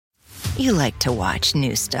You like to watch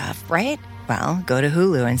new stuff, right? Well, go to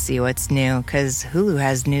Hulu and see what's new, because Hulu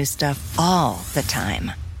has new stuff all the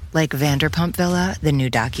time. Like Vanderpump Villa, the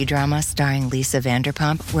new docudrama starring Lisa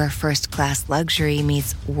Vanderpump, where first-class luxury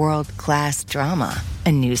meets world-class drama.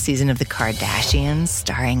 A new season of The Kardashians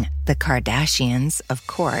starring The Kardashians, of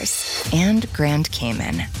course. And Grand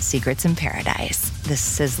Cayman, Secrets in Paradise, the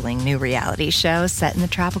sizzling new reality show set in the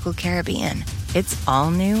tropical Caribbean. It's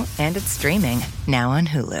all new and it's streaming now on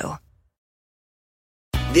Hulu.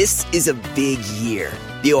 This is a big year.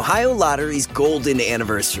 The Ohio Lottery's golden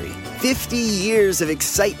anniversary. 50 years of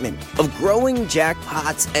excitement, of growing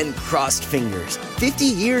jackpots and crossed fingers. 50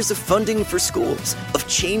 years of funding for schools, of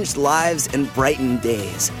changed lives and brightened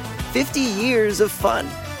days. 50 years of fun,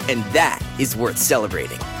 and that is worth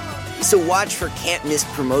celebrating. So watch for can't-miss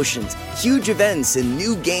promotions, huge events, and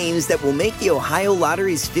new games that will make the Ohio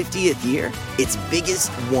Lottery's 50th year its biggest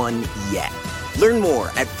one yet. Learn more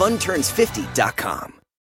at funturns50.com.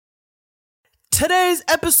 Today's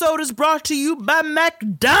episode is brought to you by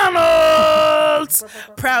McDonald's,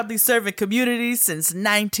 proudly serving communities since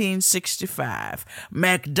 1965.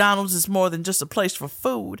 McDonald's is more than just a place for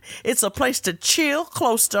food. It's a place to chill,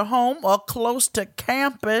 close to home or close to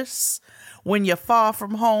campus. When you're far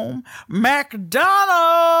from home,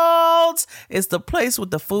 McDonald's is the place with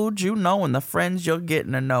the food you know and the friends you're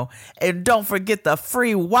getting to know. And don't forget the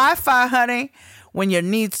free Wi-Fi, honey. When you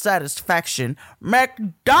need satisfaction,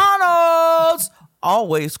 McDonald's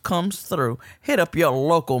always comes through. Hit up your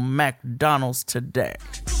local McDonald's today.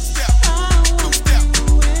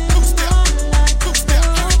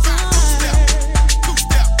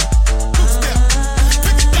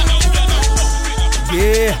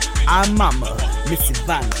 Yeah, I'm Mama, Miss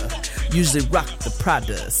Ivana. Usually rock the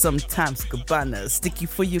Prada, sometimes Gabbana. Sticky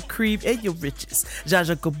for your cream and your riches. Zsa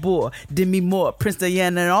Zsa Gabor, Demi Moore, Prince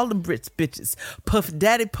Diana, and all them rich bitches. Puff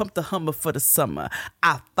Daddy pumped the Hummer for the summer.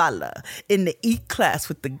 I follow in the E-class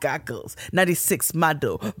with the goggles. 96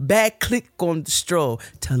 model, bad click on the stroll.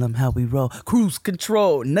 Tell them how we roll. Cruise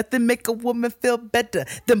control. Nothing make a woman feel better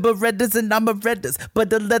than Berettas and Amarettas, but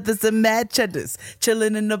the leathers and mad cheddars.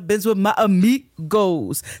 Chilling in the Benz with my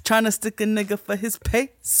amigos. Trying to stick a nigga for his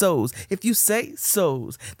pesos. If you say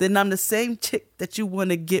so's, then I'm the same chick that you want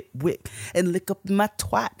to get with and lick up my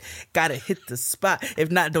twat. Gotta hit the spot. If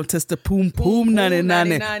not, don't test the poom poom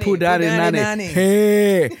 99. Poo 99.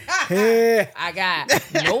 Hey, hey. I got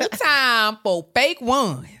no time for fake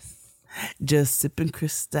ones. Just sipping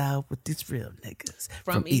Cristal with these real niggas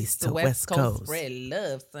from east to west coast. Spread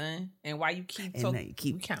love, son. And why you keep and so now you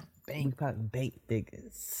keep we count we bank. probably bank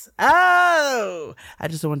figures. Oh, I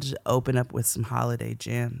just wanted to open up with some holiday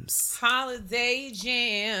gems. Holiday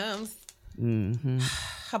jams. Mm-hmm.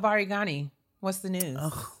 Habari Ghani, what's the news?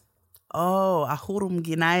 Oh, Ahurum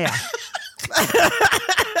Ginaya.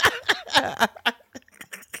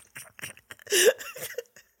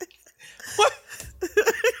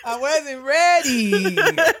 I wasn't ready.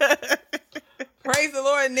 Praise the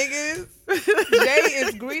Lord, niggas. Jay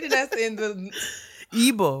is greeting us in the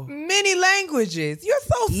Igbo. many languages. You're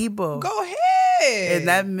so Igbo. Go ahead.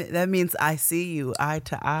 And that means I see you eye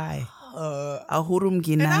to eye. Ahurum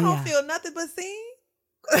Ginaya. And I don't feel nothing but sing.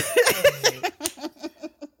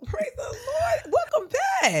 Praise the Lord. Welcome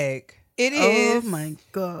back. It is. Oh my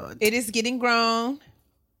God. It is Getting Grown.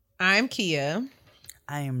 I'm Kia.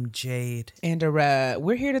 I am Jade. And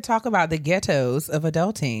we're here to talk about the ghettos of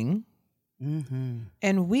adulting. Mm-hmm.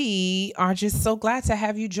 And we are just so glad to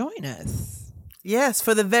have you join us. Yes,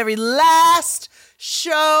 for the very last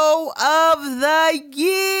show of the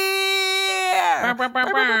year.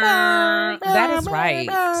 That is right.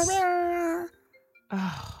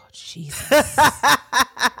 Oh, Jesus.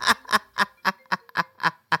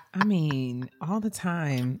 I mean, all the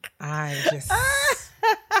time, I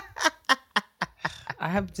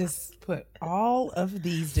have just put all of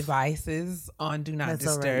these devices on Do Not That's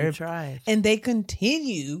Disturb. already tried. And they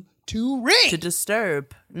continue to ring. To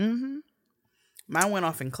disturb. Mm-hmm. Mine went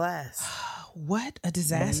off in class. What a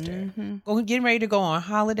disaster. Mm-hmm. We're getting ready to go on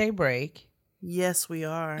holiday break. Yes, we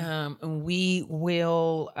are. And we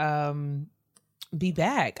will be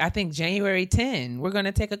back. I think January 10. We're going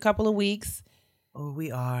to take a couple of weeks. Oh,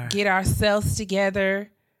 we are. Get ourselves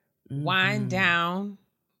together. Wind down.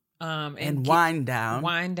 And wind down.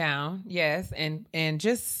 Wind down, yes. And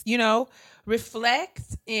just, reflect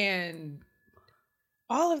and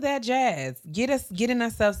all of that jazz. Getting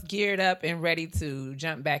ourselves geared up and ready to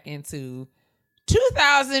jump back into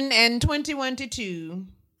 2021-22.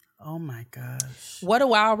 Oh my gosh. What a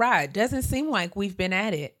wild ride. Doesn't seem like we've been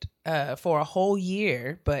at it for a whole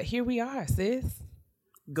year, but here we are, sis.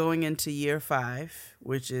 Going into year 5,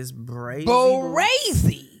 which is brazy.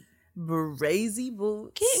 Brazy. Brazy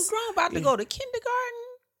boots. Getting grown, about to go to kindergarten.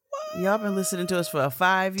 What? Y'all been listening to us for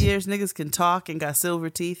 5 years. Niggas can talk and got silver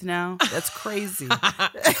teeth now. That's crazy. No, we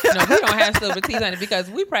don't have silver teeth on it because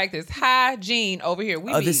we practice hygiene over here.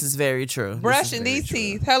 We This is very true. brushing these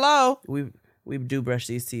teeth. Hello. We do brush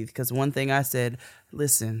these teeth because one thing I said,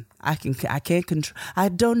 listen, I can't control. I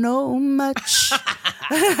don't know much,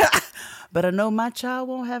 but I know my child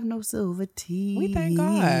won't have no silver teeth. We thank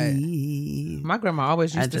God. My grandma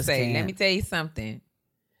always used to say, can't. "Let me tell you something.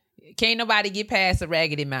 Can't nobody get past a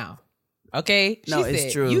raggedy mouth." Okay? No, she it's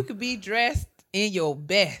said, true. You could be dressed in your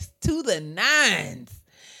best to the nines.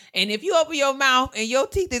 And if you open your mouth and your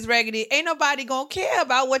teeth is raggedy, ain't nobody gonna care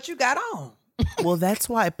about what you got on. Well, that's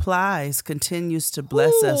why Plies continues to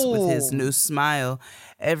bless us with his new smile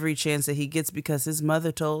every chance that he gets because his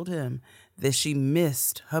mother told him that she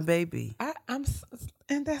missed her baby. And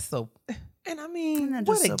that's so, and I mean, Isn't that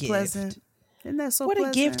what just a so gift. pleasant? Isn't that so What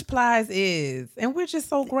pleasant? a gift Plies is. And we're just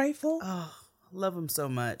so grateful. Oh, love him so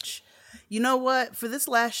much. You know what? For this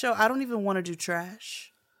last show, I don't even want to do trash.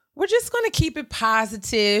 We're just going to keep it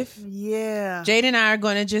positive. Yeah. Jade and I are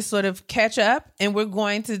going to just sort of catch up and we're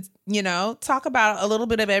going to, talk about a little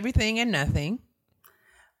bit of everything and nothing.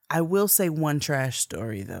 I will say one trash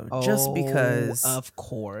story, though, just because. Of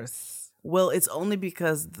course. Well, it's only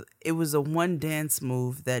because it was a one dance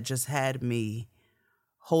move that just had me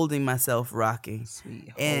holding myself rocking.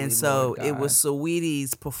 Sweet And holy so Lord it God. was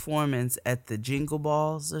Saweetie's performance at the Jingle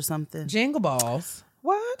Balls or something. Jingle Balls.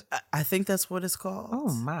 What? I think that's what it's called.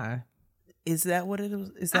 Oh, my. Is that what it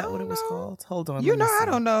was? Is that what it was called? Hold on. You let me know, I see.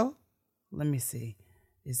 don't know. Let me see.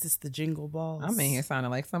 Is this the Jingle Balls? I'm in here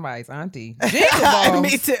sounding like somebody's auntie. Jingle Balls.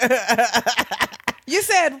 Me too. You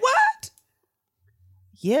said what?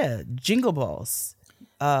 Yeah, Jingle Balls.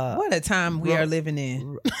 What a time we are living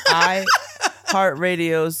in.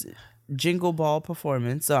 iHeartRadio's Jingle Ball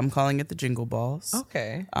performance. So I'm calling it the Jingle Balls.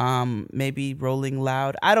 Okay. Maybe Rolling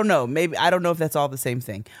Loud. I don't know. Maybe I don't know if that's all the same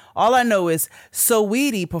thing. All I know is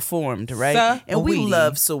Saweetie performed, right? And we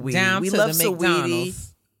love Saweetie. Down we to love the Saweetie. McDonald's.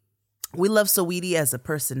 We love Saweetie as a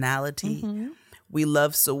personality. Mm-hmm. We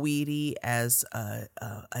love Saweetie as a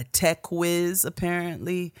tech whiz,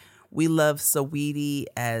 apparently. We love Saweetie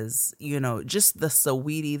as, just the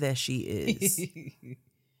Saweetie that she is.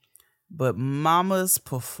 But Mama's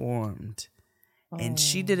performed. And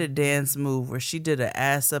she did a dance move where she did an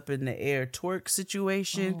ass up in the air twerk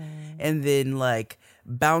situation and then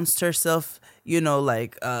bounced herself, to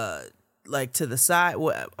the side,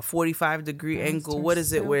 45-degree angle. What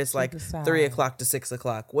is it where it's 3 o'clock to 6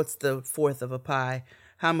 o'clock? What's the fourth of a pie?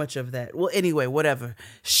 How much of that? Well, anyway, whatever.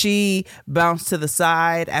 She bounced to the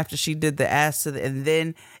side after she did the ass and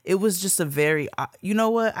then it was just a very, you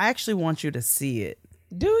know what? I actually want you to see it.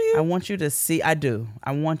 Do you? I want you to see. I do.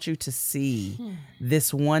 I want you to see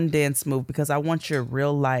this one dance move because I want your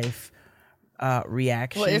real life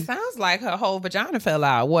reaction. Well, it sounds like her whole vagina fell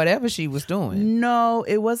out, whatever she was doing. No,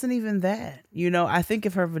 it wasn't even that. I think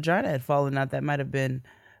if her vagina had fallen out, that might have been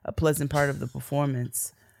a pleasant part of the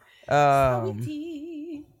performance. Where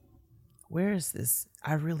is this?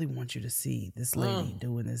 I really want you to see this lady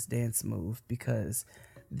doing this dance move because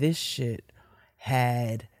this shit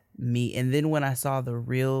had me. And then when I saw the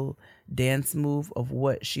real dance move of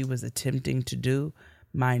what she was attempting to do,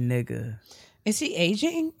 my nigga. Is she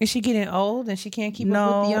aging? Is she getting old and she can't keep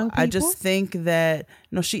up with the young people? I just think that,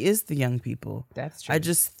 she is the young people. That's true. I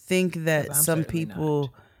just think that I'm some certainly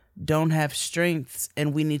people don't have strengths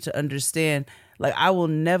and we need to understand, I will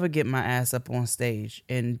never get my ass up on stage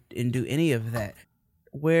and do any of that.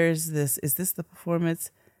 Where is this? Is this the performance?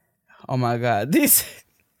 Oh my God.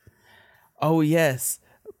 Oh yes.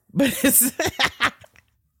 But it's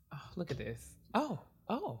look at this. Oh.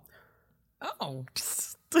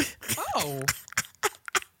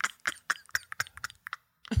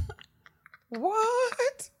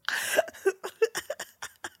 What?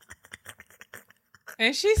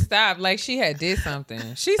 And she stopped like she had did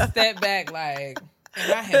something. She stepped back and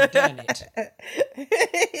I have done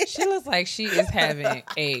it. She looks like she is having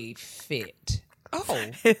a fit. Oh. Why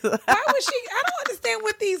would she? I don't understand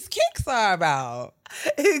what these kicks are about.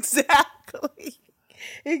 Exactly.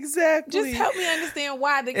 Just help me understand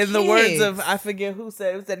why the In the words of, I forget who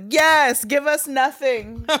said it, said, yes, give us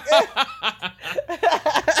nothing.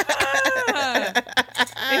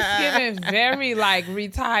 It's giving very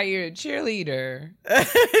retired cheerleader.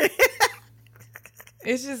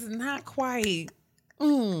 It's just not quite.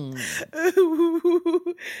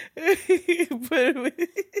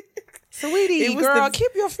 Sweetie, girl,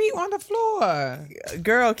 keep your feet on the floor.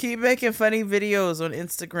 Girl, keep making funny videos on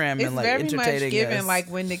Instagram It's and very entertaining much given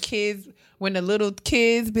us. when the little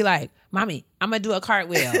kids be like, Mommy, I'm gonna do a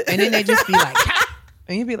cartwheel. And then they just be like, ha!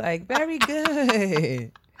 And you be like, very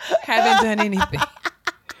good. Haven't done anything.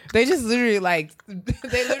 They just literally like,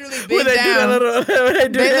 they literally bend down.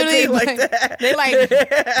 They like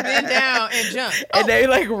bend down and jump. And they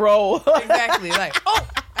like roll. Exactly. Like, oh,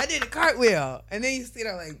 I did a cartwheel. And then you see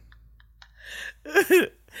them like.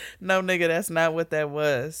 No, nigga, that's not what that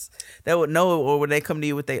was. That would know, or when they come to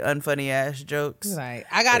you with their unfunny ass jokes. Like,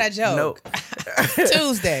 I got a joke. Nope.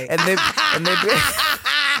 Tuesday. and they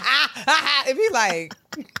It'd be like,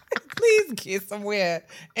 please get somewhere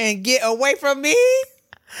and get away from me.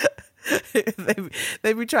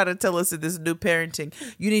 they be trying to tell us in this new parenting,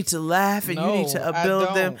 you need to laugh and you need to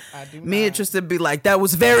upbuild them. Me and Tristan be like, that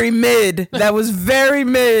was very mid. That was very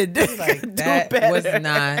mid. Like, that was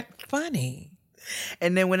not funny.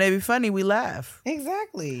 And then when they be funny, we laugh.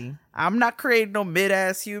 Exactly. I'm not creating no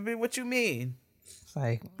mid-ass human. What you mean?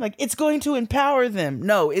 Like it's going to empower them.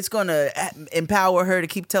 No, it's going to empower her to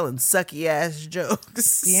keep telling sucky ass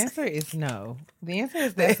jokes. The answer is no. The answer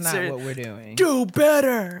is that's not what we're doing. Do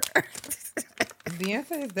better. The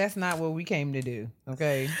answer is that's not what we came to do.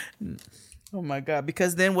 Okay. Oh my God.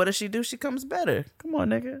 Because then what does she do? She comes better. Come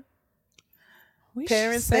on, nigga.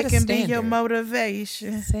 Parents, they can be your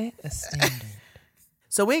motivation. Set a standard.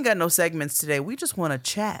 So we ain't got no segments today. We just want to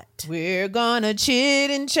chat. We're gonna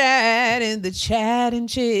chit and chat in the chat and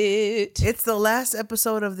chit. It's the last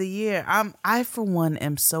episode of the year. I for one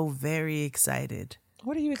am so very excited.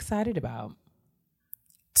 What are you excited about?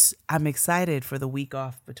 I'm excited for the week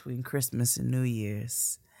off between Christmas and New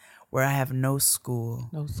Year's, where I have no school.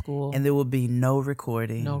 No school. And there will be no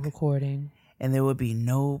recording. No recording. And there will be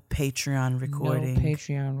no Patreon recording. No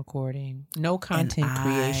Patreon recording. No content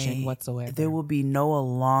creation whatsoever. There will be no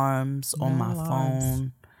alarms on my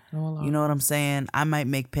phone. No alarms. You know what I'm saying? I might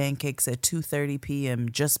make pancakes at 2:30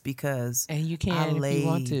 p.m. just because. And you can if you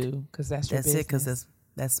want to, because that's your business. That's it, because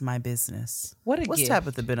that's my business. What's gift.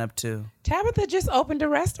 Tabitha been up to? Tabitha just opened a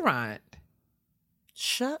restaurant.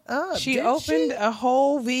 Shut up. She opened a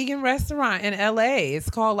whole vegan restaurant in LA.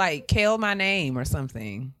 It's called like Kale My Name or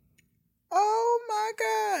something. Oh my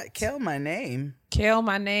God. Kale My Name. Kale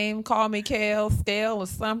My Name. Call me Kale. Scale or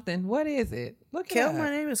something. What is it? Look at Kale My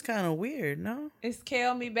Name is kind of weird, no? It's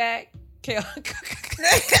Kale Me Back. Kale.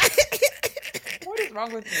 What is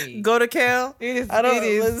wrong with me? Go to Kale? It is.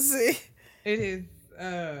 Let's see. It is.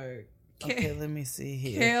 Okay, let me see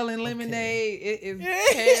here. Kale and lemonade. Okay. It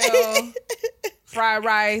is kale. Fried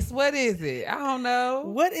rice. What is it? I don't know.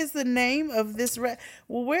 What is the name of this? Well,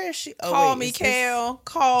 where is she? Oh, Call me Kale.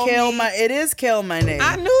 Call Kale me. It is Kale My Name.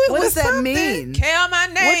 I knew it what was does that something. mean? Kale My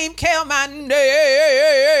Name. Kale My Name.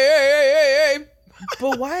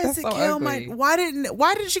 But why is it so Kale ugly. Why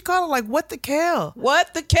did she call it like what the Kale?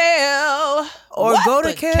 What the Kale? Or what go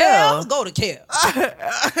to Kale. Go to Kale.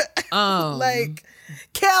 Like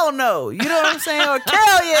Kale no. You know what I'm saying? Or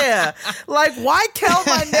Kale yeah. Like why Kale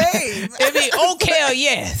My Name? It'd be oh Kale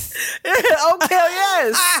yes. Oh Kale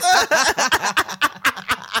yes.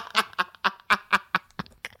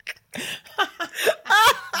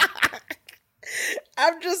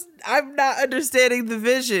 I'm not understanding the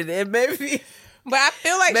vision. And maybe But I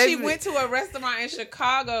feel like she went to a restaurant in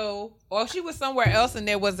Chicago, or she was somewhere else, and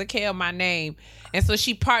there was a Kale My Name, and so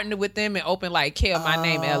she partnered with them and opened like Kale My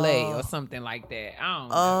Name LA or something like that. I don't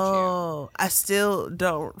know. Oh, I still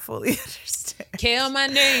don't fully understand. Kale My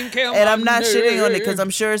Name, Kale and My I'm not name. shitting on it because I'm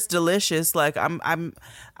sure it's delicious. Like I'll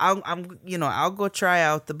go try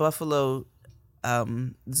out the buffalo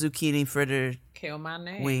zucchini fritter Kale My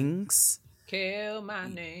Name wings. Kale My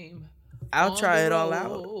Name. I'll try it all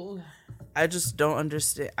out. I just don't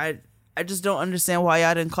understand. I just don't understand why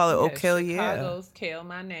y'all didn't call it Kale yeah. Chicago's Kale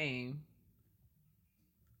My Name.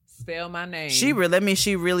 Spell my name. She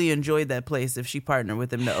really enjoyed that place if she partnered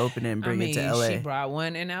with them to open it and bring it to LA. She brought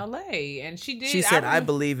one in LA and she did. She said, I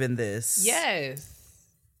believe in this. Yes.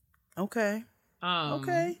 Okay.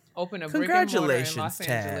 Okay. Open a brick and mortar in Los Tab.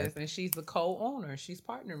 Angeles, and she's the co-owner. She's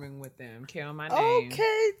partnering with them. Kale My Name.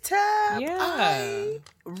 Okay, Tab. Yeah.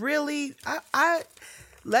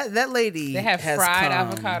 That lady. They have has fried come.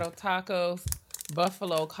 avocado tacos,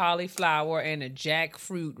 buffalo cauliflower, and a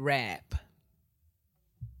jackfruit wrap.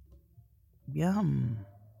 Yum.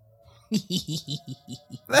 Listen,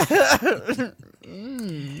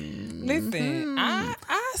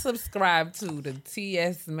 I subscribe to the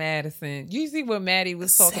T.S. Madison. You see what Maddie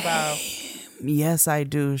was talking about? Yes, I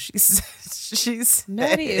do. She's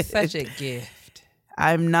Maddie is such a gift.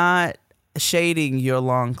 I'm not shading your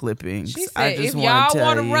lawn clippings. She said, I just if y'all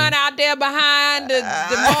want to run out there behind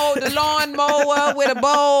the lawn mower with a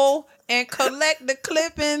bowl and collect the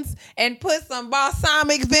clippings and put some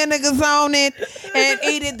balsamic vinegars on it and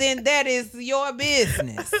eat it, then that is your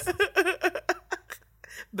business.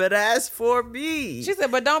 But as for me, She said,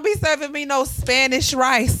 but don't be serving me no Spanish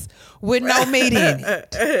rice with no meat in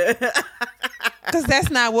it. Because that's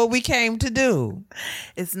not what we came to do.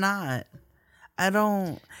 it's not. I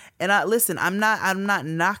don't. And listen, I'm not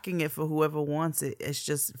knocking it for whoever wants it. It's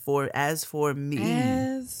just as for me.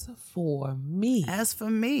 As for me. As for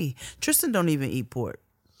me. Tristan don't even eat pork.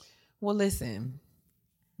 Well, listen.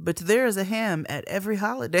 But there is a ham at every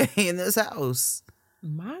holiday in this house.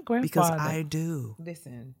 My grandfather. Because I do.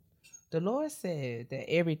 Listen, the Lord said that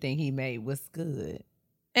everything he made was good.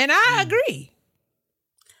 And I agree.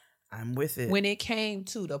 I'm with it. When it came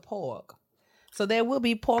to the pork. So there will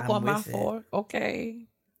be pork I'm on my with it. fork. Okay.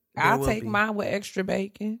 There I'll will take be. mine with extra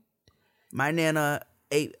bacon. My Nana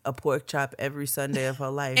ate a pork chop every Sunday of her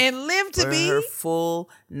life. And lived to for be her full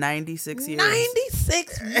 96 years.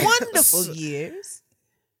 96 wonderful years.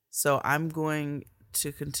 So I'm going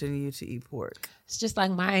to continue to eat pork. It's just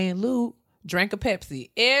like my Aunt Lou drank a Pepsi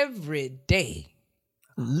every day.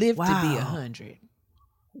 Lived to be Wow. 100.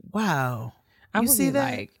 Wow. I You would see be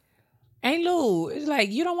that? like, Aunt Lou, it's like,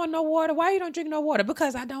 you don't want no water? Why you don't drink no water?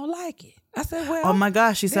 Because I don't like it. I said, well, Oh my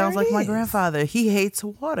gosh, she sounds there like it my is. grandfather. He hates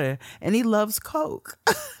water and he loves Coke.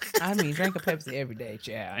 I mean, drink a Pepsi every day,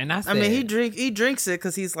 child. And I said, I mean, he drinks it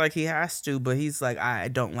because he's like he has to, but he's like, I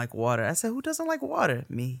don't like water. I said, who doesn't like water?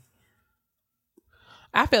 Me.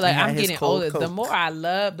 I feel like He had I'm his getting cold older. The Coke. more I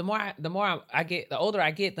love, the more I get, the older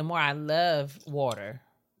I get, the more I love water.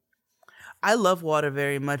 I love water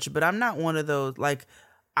very much, but I'm not one of those like.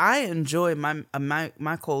 I enjoy my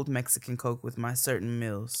cold Mexican Coke with my certain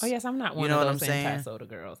meals. Oh yes, I'm not one know of what I'm those saying? anti-soda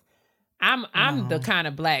girls. I'm the kind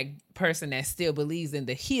of black person that still believes in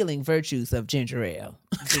the healing virtues of ginger ale.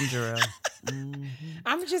 Ginger ale.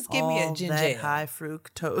 I'm just give me a All ginger that ale. high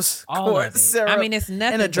fructose All corn of it. syrup. I mean, it's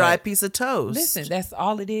nothing and a dry but- piece of toast. Listen, that's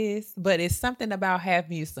all it is. But it's something about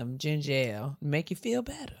having you some ginger ale make you feel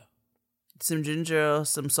better. Some ginger ale,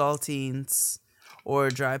 some saltines, or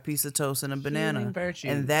a dry piece of toast and a banana. Healing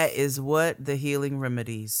virtues. And that is what the healing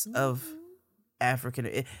remedies of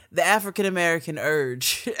the African American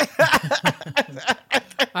urge.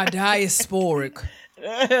 A diasporic.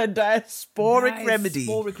 Diasporic remedy.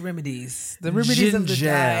 Diasporic remedies. The remedies of the Ginger.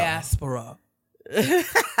 diaspora.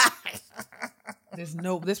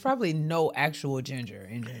 There's probably no actual ginger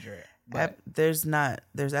in ginger ale. But There's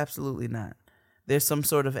absolutely not. There's some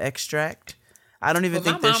sort of extract. I don't even But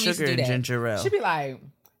my think there's mom used to sugar do in that. ginger ale. She'd be like,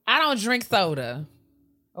 I don't drink soda.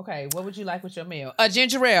 Okay, what would you like with your meal? A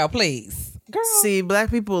ginger ale, please. Girl. See, black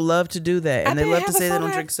people love to do that, and they didn't love to have a say they don't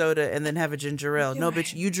soda. drink soda and then have a ginger ale. No,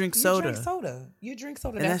 bitch, you drink soda. You drink soda. You drink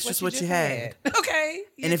soda. And that's just what you had. Okay.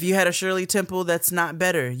 And if you had a Shirley Temple, that's not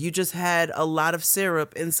better. You just had a lot of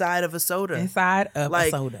syrup inside of a soda. inside of a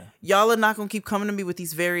soda. Y'all are not going to keep coming to me with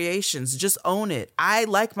these variations. Just own it. I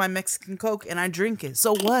like my Mexican Coke and I drink it.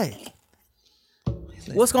 So what?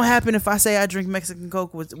 What's going to happen if I say I drink Mexican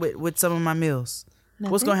Coke with some of my meals?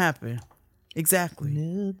 What's going to happen? Exactly.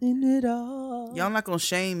 Nothing at all. Y'all not going to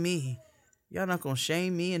shame me. Y'all not going to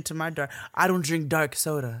shame me into my dark. I don't drink dark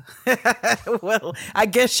soda. Well, I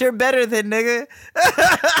guess you're better than nigga.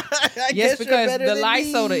 Yes, because the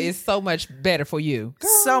light soda is so much better for you.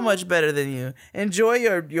 so much better than you. Enjoy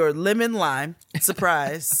your lemon lime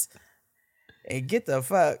surprise. And get the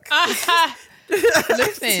fuck.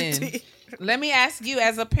 Listen, let me ask you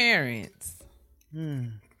as a parent.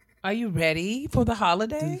 Are you ready for the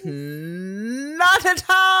holidays? Not at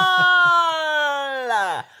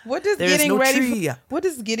all. What does There's getting no ready? tree. What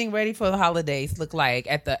does getting ready for the holidays look like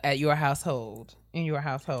at your household? In your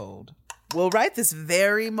household? Well, right this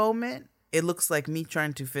very moment, it looks like me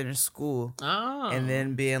trying to finish school Oh, and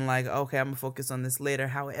then being like, okay, I'm gonna focus on this later.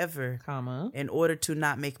 However, comma. in order to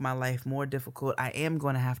not make my life more difficult, I am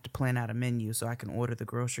going to have to plan out a menu so I can order the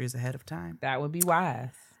groceries ahead of time. That would be wise.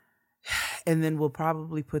 And then we'll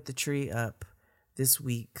probably put the tree up this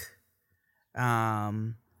week.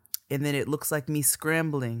 And then it looks like me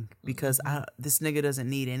scrambling because this nigga doesn't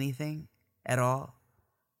need anything at all.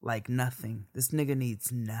 Like nothing. This nigga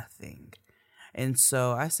needs nothing. And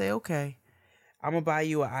so I say, okay, I'm going to buy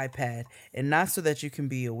you an iPad. And not so that you can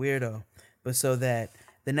be a weirdo, but so that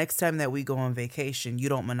the next time that we go on vacation, you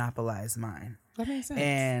don't monopolize mine. That makes sense.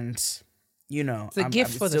 And, you know, It's a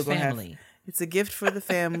gift for the still gonna have- family. it's a gift for the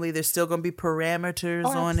family. There's still going to be parameters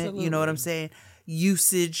Oh, on it. You know what I'm absolutely. saying?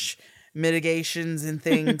 Usage mitigations and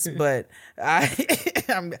things. But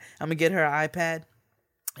I'm going to get her an iPad,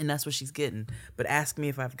 and that's what she's getting. But ask me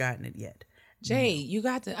if I've gotten it yet. Jay, you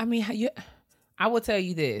got to. I mean, I will tell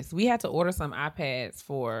you this: we had to order some iPads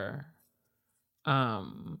for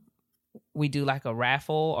we do like a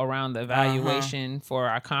raffle around the evaluation for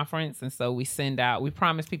our conference. And so we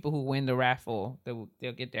promise people who win the raffle that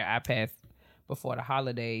they'll get their iPads before the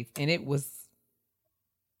holidays. And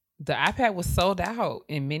the iPad was sold out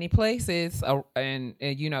in many places. And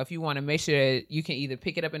you know, if you want to make sure that you can either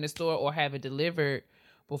pick it up in the store or have it delivered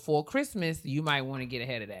before Christmas, you might want to get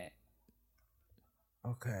ahead of that.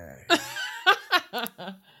 Okay.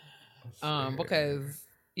 Because,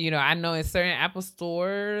 you know, I know in certain Apple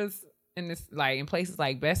stores, in this, like in places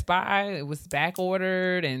like Best Buy, it was back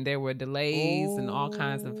ordered and there were delays and all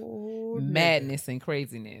kinds of madness and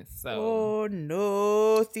craziness. So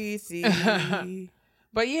no, Thesey.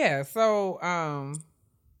 But yeah, so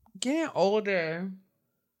getting older,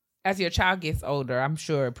 as your child gets older, I'm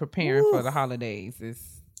sure preparing for the holidays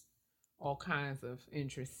is all kinds of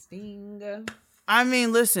interesting. I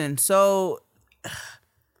mean, listen, so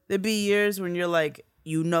there'd be years when you're like,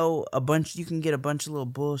 you know, you can get a bunch of little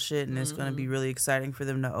bullshit and it's going to be really exciting for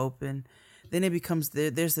them to open. Then it becomes,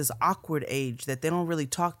 there's this awkward age that they don't really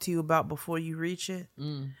talk to you about before you reach it,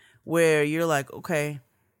 where you're like, okay,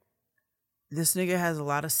 this nigga has a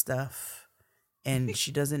lot of stuff and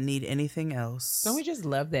she doesn't need anything else. Don't we just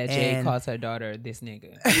love that Jade calls her daughter this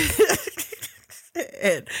nigga?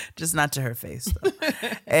 And just not to her face, though.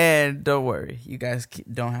 And don't worry, you guys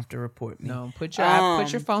don't have to report me. No, put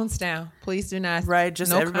your phones down. Please do not. Right,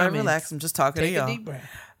 just everybody comments. Relax. I'm just talking Take to y'all. Take a deep breath.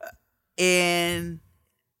 And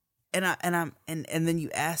then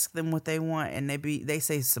you ask them what they want, and they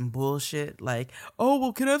say some bullshit like, "Oh,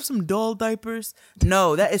 well, can I have some doll diapers?"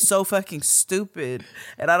 No, that is so fucking stupid,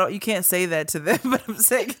 and you can't say that to them, but I'm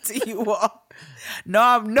saying it to you all.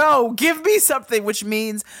 No, give me something, which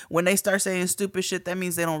means when they start saying stupid shit, that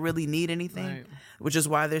means they don't really need anything, right. Which is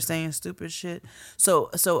why they're saying stupid shit. So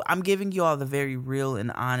I'm giving you all the very real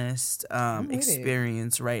and honest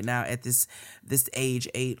experience right now at this age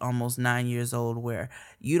 8, almost 9 years old, where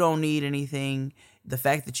you don't need anything. The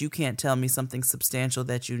fact that you can't tell me something substantial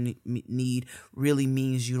that you need really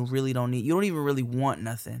means you really don't need. You don't even really want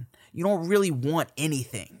nothing. You don't really want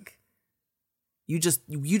anything. You just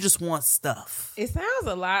want stuff. It sounds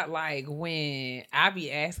a lot like when I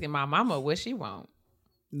be asking my mama what she want.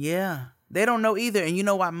 Yeah. They don't know either. And you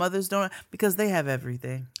know why mothers don't? Because they have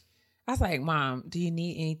everything. I was like, Mom, do you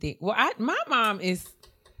need anything? Well, my mom is...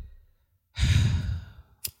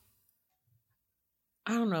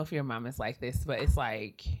 I don't know if your mom is like this, but it's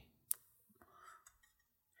like...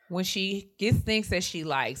 when she gets things that she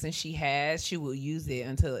likes and she will use it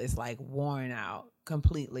until it's like worn out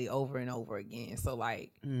completely over and over again. So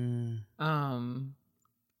like, when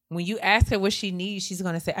you ask her what she needs, she's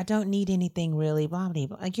going to say, I don't need anything really, blah, blah,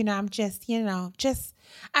 blah. Like, I'm just, if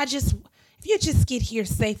you just get here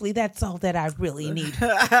safely, that's all that I really need.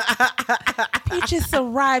 If you just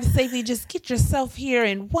arrive safely, just get yourself here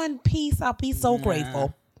in one piece, I'll be so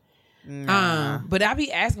grateful. But I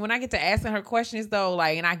be asking, when I get to asking her questions though,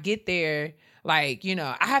 like, and I get there, like,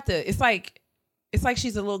 I have to, it's like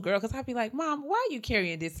she's a little girl, because I'd be like, Mom, why are you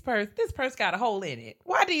carrying this purse? This purse got a hole in it.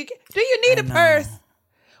 Why do you need a purse?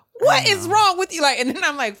 What is wrong with you? Like, and then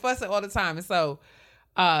I'm like fussing all the time. And so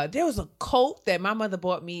there was a coat that my mother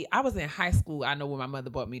bought me. I was in high school. I know when my mother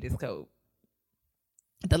bought me this coat.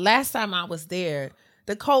 The last time I was there,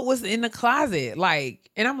 the coat was in the closet.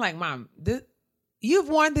 Like, and I'm like, Mom, you've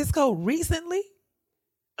worn this coat recently?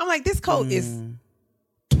 I'm like, this coat is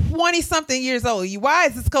 20-something years old. Why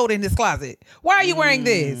is this coat in this closet? Why are you wearing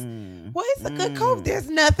this? Well, it's a good coat. There's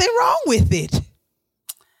nothing wrong with it.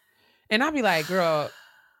 And I'd be like, girl,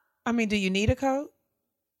 do you need a coat?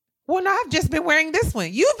 Well, no, I've just been wearing this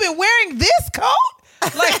one. You've been wearing this coat?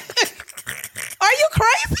 Like, are you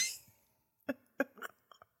crazy?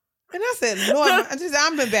 And I said, Lord,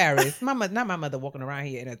 I'm embarrassed. Not my mother walking around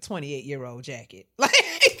here in a 28-year-old jacket.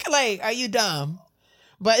 Like, are you dumb?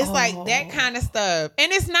 But it's like that kind of stuff.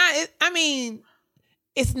 And it's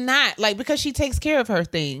not like, because she takes care of her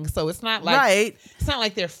things. So it's not like, right. It's not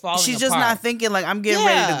like they're falling She's apart. just not thinking like, I'm getting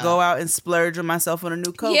ready to go out and splurge on myself on a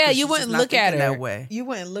new coat. Yeah, you wouldn't look at her that way. You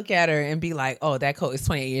wouldn't look at her and be like, oh, that coat is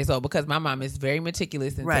 28 years old, because my mom is very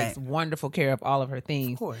meticulous and takes wonderful care of all of her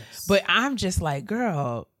things. Of course. But I'm just like,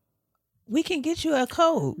 girl, we can get you a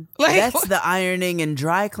coat. Like, that's the ironing and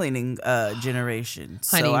dry cleaning generation.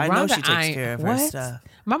 Honey, so I know she takes care of her stuff.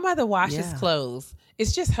 My mother washes clothes.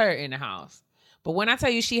 It's just her in the house. But when I tell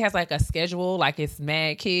you she has like a schedule, like it's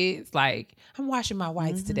mad kids, like, I'm washing my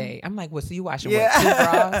whites today. I'm like, what, so you washing what, 2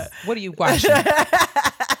 bras? What are you washing? I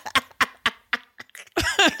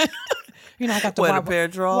got to a pair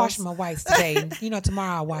of drawers? Wash my whites today.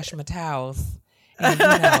 Tomorrow I'll wash my towels.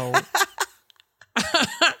 And,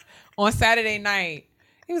 on Saturday night,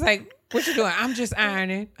 he was like, What you doing? I'm just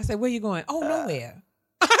ironing. I said, where you going? Oh, nowhere.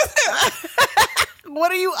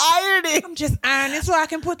 What are you ironing? I'm just ironing so I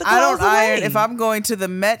can put the clothes I don't away. iron if I'm going to the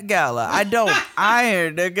Met Gala. I don't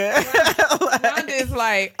iron, nigga. Rhonda is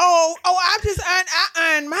like, I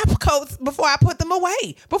iron my coats before I put them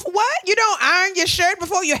away. Before what? You don't iron your shirt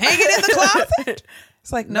before you hang it in the closet?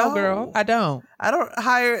 It's like, no, girl, I don't. I don't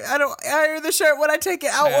iron the shirt when I take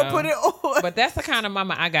it out or put it on. But that's the kind of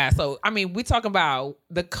mama I got. So, I mean, we talking about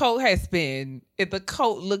the coat has been, if the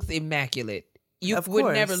coat looks immaculate, you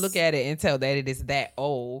would never look at it and tell that it is that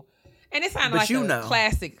old. And it's kind of like a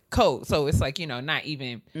classic coat. So it's like, not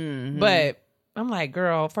even. Mm-hmm. But I'm like,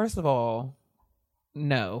 girl, first of all,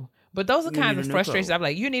 no. But those are kinds of frustrations. I'm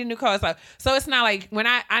like, you need a new coat. So it's not like when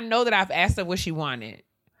I know that I've asked her what she wanted.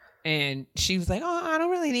 And she was like, oh, I don't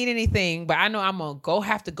really need anything. But I know I'm going to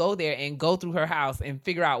have to go there and go through her house and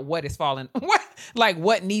figure out what is falling.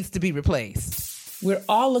 What needs to be replaced. We're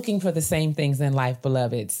all looking for the same things in life,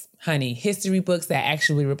 beloveds. Honey, history books that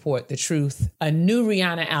actually report the truth. A new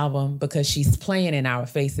Rihanna album because she's playing in our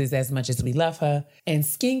faces as much as we love her. And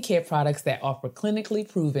skincare products that offer clinically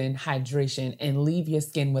proven hydration and leave your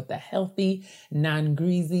skin with a healthy,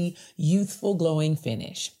 non-greasy, youthful, glowing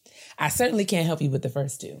finish. I certainly can't help you with the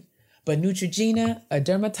first two. But Neutrogena, a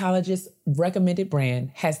dermatologist recommended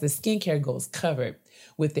brand, has the skincare goals covered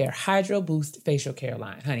with their Hydro Boost facial care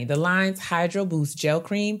line. Honey, the line's Hydro Boost gel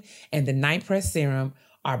cream and the Night Press serum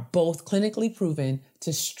are both clinically proven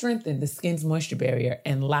to strengthen the skin's moisture barrier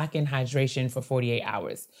and lock in hydration for 48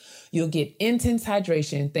 hours. You'll get intense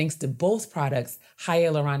hydration thanks to both products'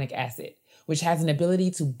 hyaluronic acid, which has an ability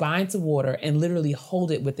to bind to water and literally hold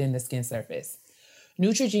it within the skin surface.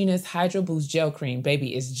 Neutrogena's Hydro Boost Gel Cream,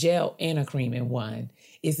 baby, is gel and a cream in one.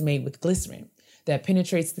 It's made with glycerin that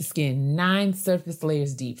penetrates the skin 9 surface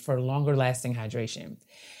layers deep for longer lasting hydration.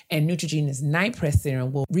 And Neutrogena's Night Press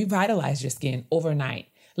Serum will revitalize your skin overnight,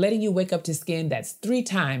 letting you wake up to skin that's 3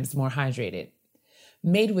 times more hydrated.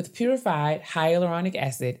 Made with purified hyaluronic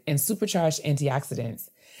acid and supercharged antioxidants,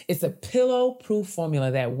 it's a pillow-proof formula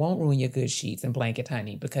that won't ruin your good sheets and blanket,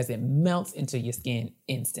 honey, because it melts into your skin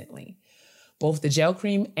instantly. Both the gel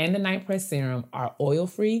cream and the Night Press Serum are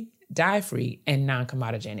oil-free, dye-free, and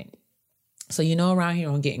non-comedogenic. So around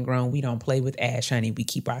here on Getting Grown, we don't play with ash, honey. We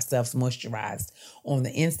keep ourselves moisturized on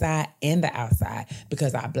the inside and the outside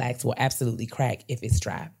because our blacks will absolutely crack if it's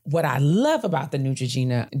dry. What I love about the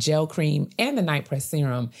Neutrogena gel cream and the Night Press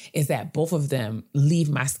Serum is that both of them leave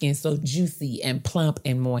my skin so juicy and plump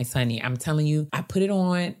and moist, honey. I'm telling you, I put it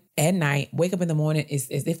on at night, wake up in the morning,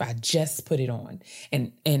 it's as if I just put it on.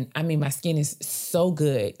 And I mean, my skin is so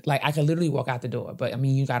good. Like I could literally walk out the door, but I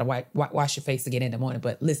mean, you got to wash your face to get in the morning.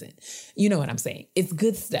 But listen, you know what I'm saying? It's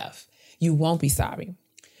good stuff. You won't be sorry.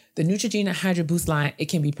 The Neutrogena Hydro Boost line, it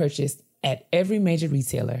can be purchased at every major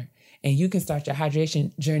retailer. And you can start your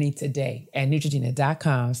hydration journey today at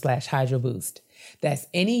Neutrogena.com/HydroBoost. That's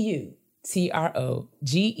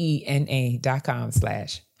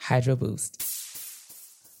NEUTROGENA.com/HydroBoost.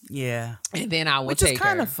 Yeah. And then I would Which take is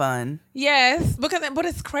kind her. of fun. Yes, but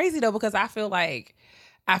it's crazy though, because I feel like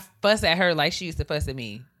I fuss at her like she used to fuss at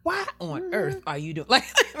me. Why on earth are you doing what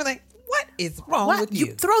is wrong with you?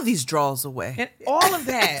 You throw these drawers away. And all of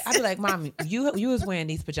that. I'd be like, Mom, you was wearing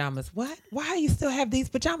these pajamas. What? Why you still have these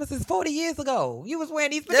pajamas? It's 40 years ago. You was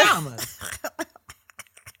wearing these pajamas.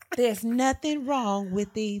 There's nothing wrong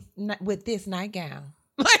with this nightgown.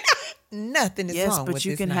 Nothing is wrong with this nightgown. Yes, but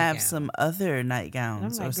you can have some other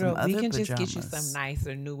nightgowns or some other pajamas. We can just get you some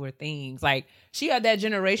nicer, newer things. Like, she had that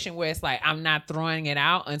generation where it's like, I'm not throwing it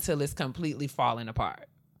out until it's completely falling apart.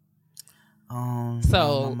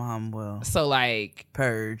 So my mom will. So like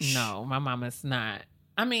purge. No, my mama's not.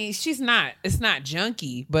 I mean, she's not. It's not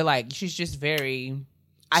junky, but like she's just very.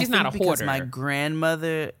 She's not a hoarder. Because my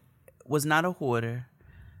grandmother was not a hoarder,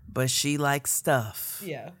 but she liked stuff.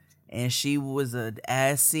 Yeah. And she was a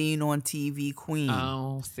as seen on TV queen.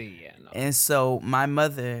 Oh, see, yeah. No. And so my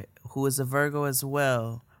mother, who is a Virgo as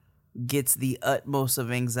well, gets the utmost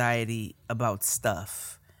of anxiety about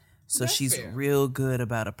stuff. So That's she's fair. real good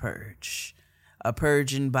about a purge. A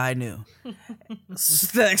purging by new.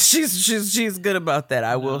 she's good about that.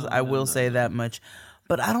 I will say that much.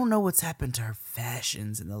 But I don't know what's happened to her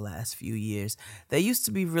fashions in the last few years. They used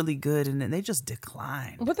to be really good and then they just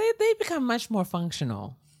declined. But they become much more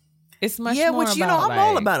functional. It's much more which, about, I'm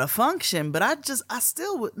all about a function, but I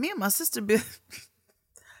still, me and my sister,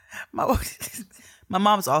 my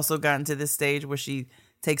mom's also gotten to this stage where she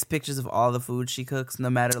takes pictures of all the food she cooks, no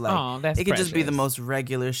matter that's it could just be the precious. most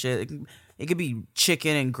regular shit. It could be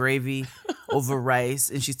chicken and gravy over rice,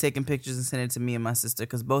 and she's taking pictures and sending it to me and my sister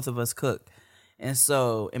because both of us cook. And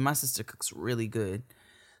my sister cooks really good.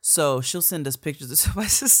 So she'll send us pictures. So my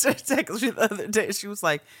sister texted me the other day. She was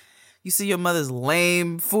like, "You see your mother's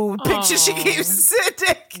lame food picture she keeps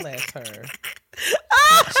sending." Bless her.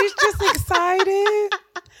 She's just excited.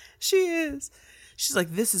 She is. She's like,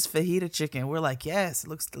 "This is fajita chicken." We're like, "Yes, it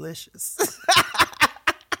looks delicious."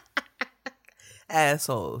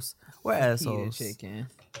 Assholes. We're assholes. Chicken.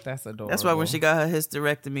 That's adorable. That's why when she got her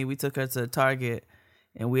hysterectomy, we took her to Target,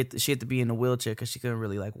 and she had to be in a wheelchair because she couldn't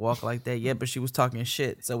really like walk like that yet. But she was talking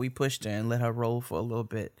shit, so we pushed her and let her roll for a little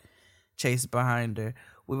bit, chased behind her.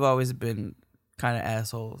 We've always been kind of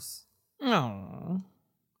assholes. Oh,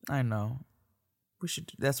 I know. We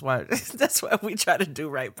should. That's why we try to do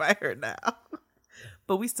right by her now.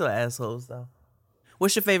 But we still assholes though.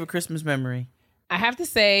 What's your favorite Christmas memory? I have to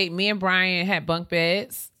say, me and Brian had bunk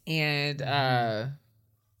beds, and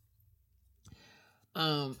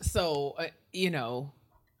you know,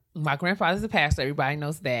 my grandfather's a pastor. Everybody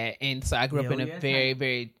knows that, and so I grew up in a very,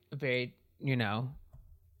 very, very, you know,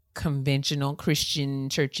 conventional Christian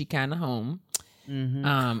churchy kind of home.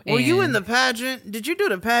 Were you in the pageant? Did you do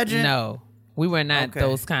the pageant? No, we were not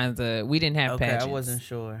those kinds of. We didn't have pageants. I wasn't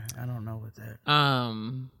sure. I don't know what that.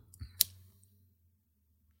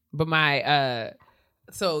 But my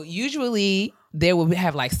so usually they would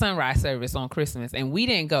have like sunrise service on Christmas, and we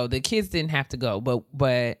didn't go. The kids didn't have to go,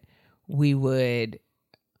 but we would.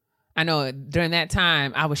 I know during that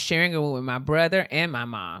time I was sharing it with my brother and my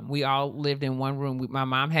mom. We all lived in one room. My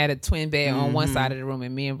mom had a twin bed on one side of the room,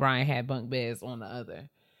 and me and Brian had bunk beds on the other.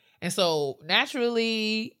 And so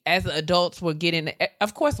naturally, as the adults were getting,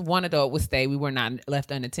 of course, one adult would stay. We were not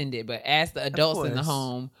left unattended. But as the adults in the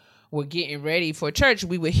home were getting ready for church,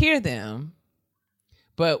 we would hear them.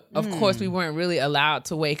 But of course, we weren't really allowed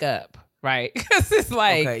to wake up, right? Because it's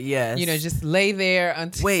like, you know, just lay there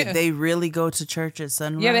until. Wait, they really go to church at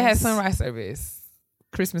sunrise? Yeah, they had sunrise service,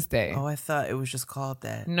 Christmas Day. Oh, I thought it was just called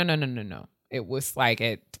that. No. It was like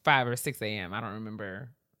at 5 or 6 a.m. I don't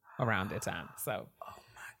remember around that time. So.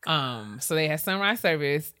 So they had sunrise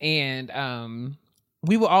service, and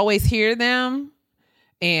we would always hear them,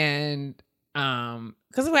 and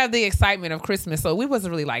because we have the excitement of Christmas, so we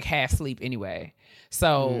wasn't really like half sleep anyway.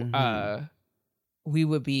 So we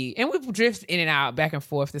would be, and we would drift in and out, back and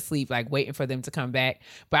forth to sleep, like waiting for them to come back.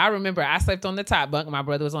 But I remember I slept on the top bunk, my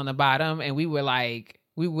brother was on the bottom, and we were like,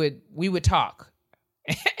 we would talk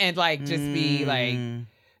and like just be like.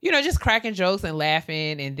 You know, just cracking jokes and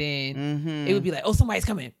laughing, and then it would be like, "Oh, somebody's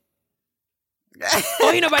coming." Oh,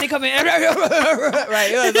 ain't nobody coming. Right?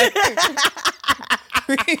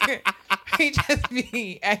 He just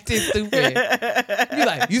be acting stupid. You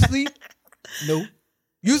like, you sleep? No.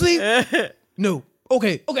 You sleep? No.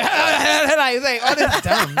 Okay. Like, it's like, oh, this is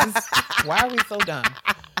dumb. Why are we so dumb?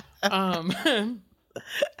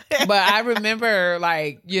 But I remember,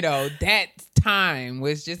 like, you know, that time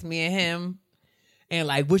was just me and him. And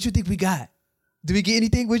like, what you think we got? Did we get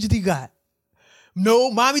anything? What you think we got? No,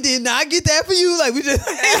 mommy did not get that for you. Like, we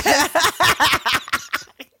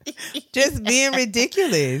just being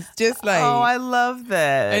ridiculous. Just like, oh, I love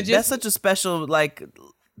that. That's such a special, like,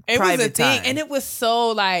 it private was a thing. time. And it was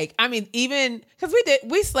so like, I mean, even because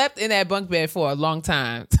we slept in that bunk bed for a long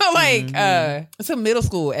time. So like, to middle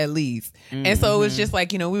school at least. And so it was just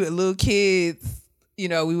like, you know, we were little kids. You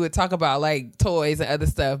know, we would talk about like toys and other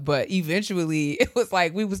stuff, but eventually it was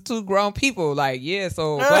like we was two grown people. Like, yeah,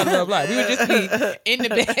 so blah blah blah. We would just be in the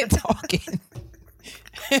bed talking.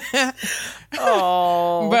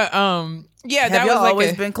 Oh, but yeah, have that y'all was like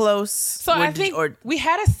always been close? So I think we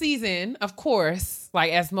had a season, of course,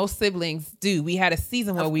 like as most siblings do. We had a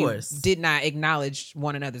season where we did not acknowledge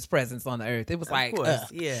one another's presence on the earth. It was like,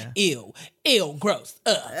 ew, gross,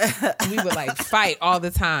 and we would like fight all the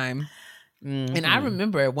time. And I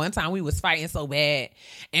remember one time we was fighting so bad,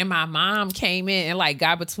 and my mom came in and like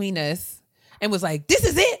got between us and was like, "This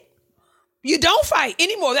is it. You don't fight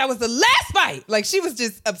anymore. That was the last fight." Like, she was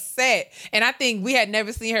just upset, and I think we had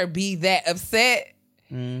never seen her be that upset.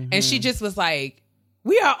 And she just was like,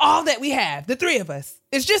 "We are all that we have. The three of us.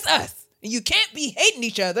 It's just us. And you can't be hating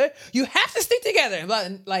each other. You have to stick together."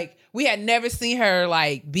 And like, we had never seen her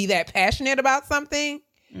like be that passionate about something.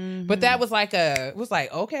 But that was like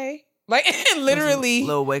okay. Like, literally, a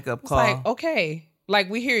little wake up call. Like, okay, like,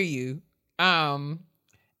 we hear you. And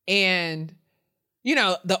you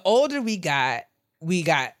know, the older we got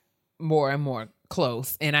more and more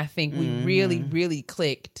close, and I think we really, really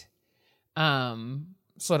clicked.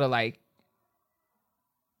 Sort of like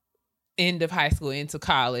end of high school into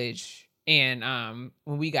college, and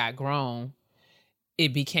when we got grown,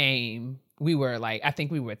 it became. We were like, I think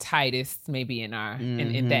we were tightest maybe in our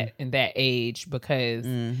in that age, because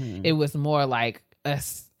it was more like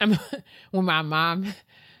us. I mean, when my mom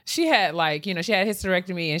she had like, you know, she had a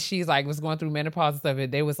hysterectomy and she's like was going through menopause and stuff.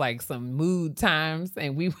 And there was like some mood times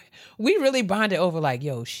and we really bonded over like,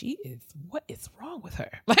 yo, what is wrong with her?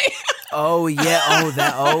 Like, oh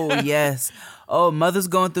yeah, yes. Oh, mothers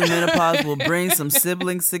going through menopause will bring some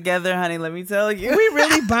siblings together, honey. Let me tell you. We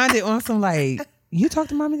really bonded on some like, you talked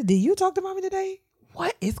to mommy? Did you talk to mommy today?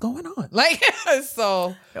 What is going on? Like,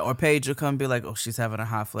 so. Or Paige will come and be like, oh, she's having a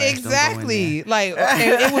hot flash. Exactly. Like,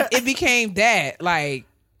 it became that. Like,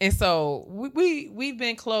 and so we've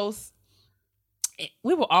been close.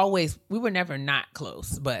 We were never not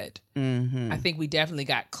close, but I think we definitely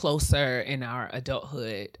got closer in our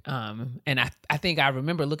adulthood. And I think I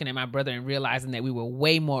remember looking at my brother and realizing that we were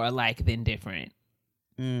way more alike than different.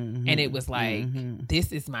 And it was like,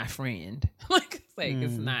 this is my friend. Like, it's like,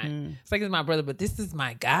 it's not, it's like, it's my brother, but this is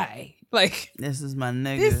my guy. Like, this is my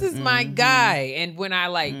nigga. This is my guy. And when I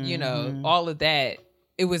like, you know, all of that,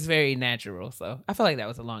 it was very natural. So I feel like that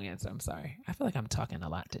was a long answer. I'm sorry. I feel like I'm talking a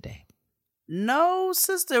lot today. No,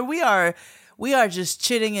 sister, we are just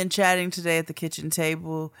chitting and chatting today at the kitchen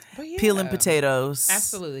table, peeling potatoes.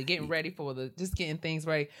 Absolutely, getting ready for just getting things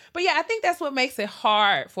ready. But yeah, I think that's what makes it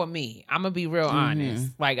hard for me. I'm gonna be real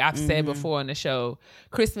honest. Like I've said before on the show,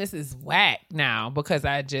 Christmas is whack now because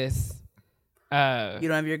I just you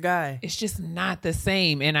don't have your guy. It's just not the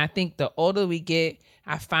same. And I think the older we get,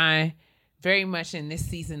 I find very much in this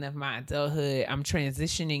season of my adulthood, I'm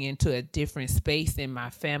transitioning into a different space in my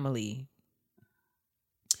family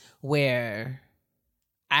where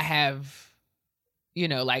I have, you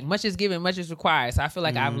know, like much is given, much is required. So I feel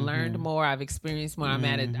like I've learned more, I've experienced more, I'm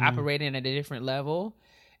operating at a different level.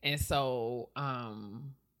 And so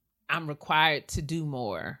I'm required to do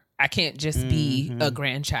more. I can't just be a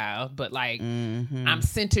grandchild, but like I'm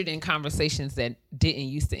centered in conversations that didn't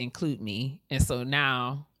used to include me. And so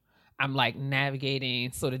now I'm like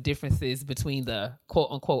navigating sort of differences between the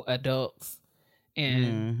quote unquote adults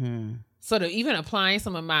and sort of even applying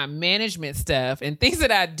some of my management stuff and things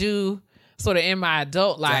that I do sort of in my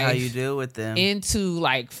adult life. How you deal with them. Into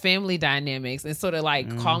like family dynamics and sort of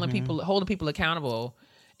like calling people, holding people accountable.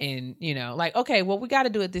 And, you know, like, okay, well, we got to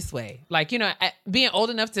do it this way. Like, you know, being old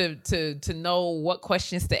enough to know what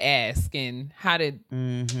questions to ask and how to.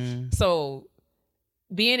 So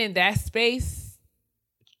being in that space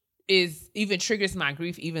even triggers my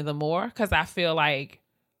grief even the more because I feel like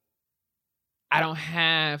I don't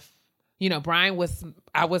have, you know,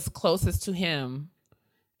 I was closest to him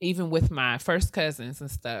even with my first cousins and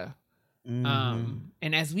stuff. And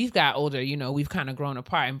as we've got older, you know, we've kind of grown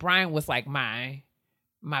apart. And Brian was like my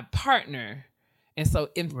partner. And so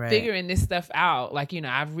in figuring this stuff out, like, you know,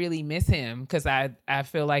 I really miss him because I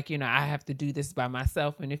feel like, you know, I have to do this by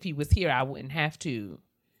myself. And if he was here, I wouldn't have to.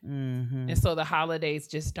 And so the holidays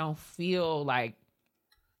just don't feel like,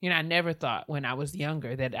 you know, I never thought when I was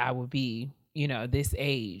younger that I would be, you know, this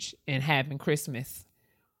age and having Christmas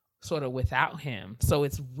sort of without him. So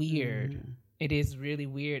it's weird. It is really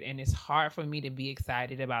weird. And it's hard for me to be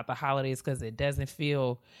excited about the holidays because it doesn't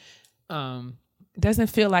feel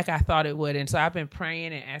like I thought it would. And so I've been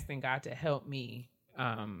praying and asking God to help me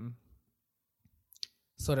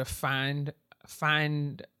sort of figure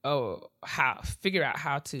out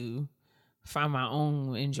how to find my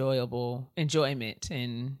own enjoyment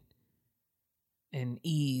and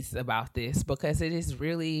ease about this because it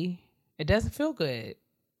doesn't feel good.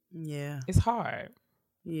 Yeah. It's hard.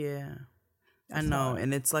 Yeah. I know.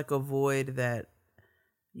 And it's like a void that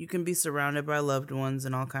you can be surrounded by loved ones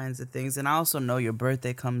and all kinds of things. And I also know your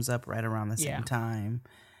birthday comes up right around the same time.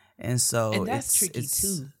 And so and that's tricky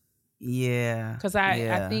too. Yeah. Because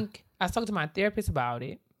I think I was talking to my therapist about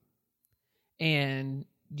it. And,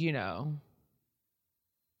 you know,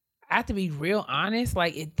 I have to be real honest.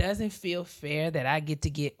 Like, it doesn't feel fair that I get to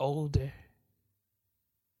get older.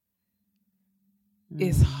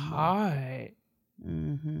 It's hard.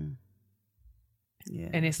 Yeah.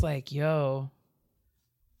 And it's like, yo,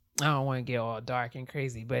 I don't want to get all dark and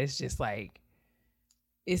crazy, but it's just like,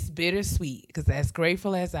 it's bittersweet because as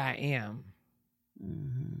grateful as I am,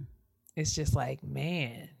 it's just like,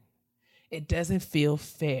 man, it doesn't feel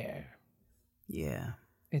fair. Yeah.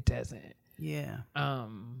 It doesn't. Yeah.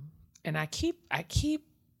 And I keep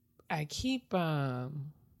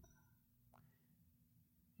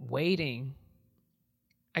waiting.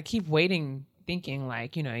 I keep waiting, thinking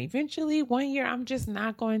like, you know, eventually one year I'm just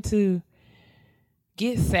not going to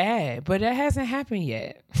get sad, but that hasn't happened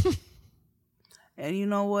yet. And you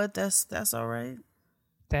know what? That's all right.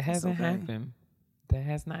 That hasn't happened. That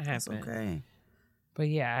has not happened. That's okay. But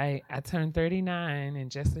yeah, I turned 39 in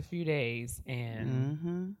just a few days,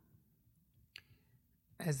 and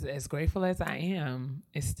as grateful as I am,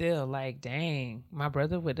 it's still like, dang, my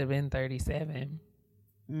brother would have been 37.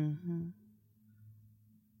 Mm-hmm.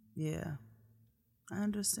 Yeah. I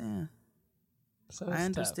understand. So I it's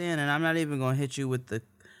understand. And I'm not even going to hit you with the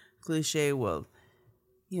cliche, well,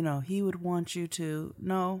 you know, he would want you to.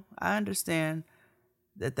 No, I understand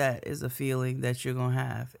that is a feeling that you're going to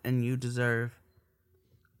have and you deserve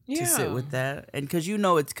to sit with that. And because you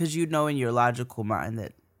know in your logical mind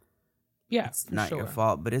that it's not your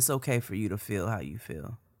fault, but it's okay for you to feel how you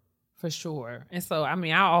feel. For sure. And so, I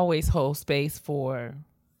mean, I always hold space for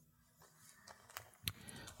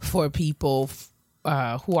people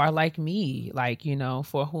who are like me, like, you know,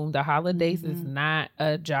 for whom the holidays is not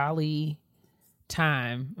a jolly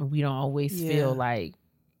time. We don't always feel like,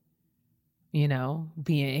 you know,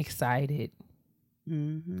 being excited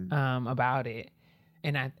about it.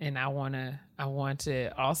 And I want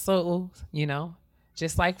to also, you know,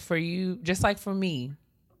 just like for you, just like for me,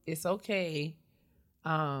 it's okay.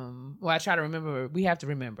 Well, I try to remember, we have to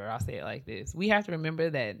remember, I'll say it like this. We have to remember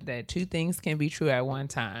that two things can be true at one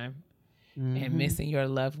time. And missing your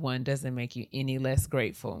loved one doesn't make you any less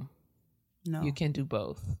grateful. No. You can do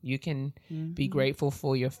both. You can be grateful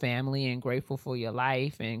for your family and grateful for your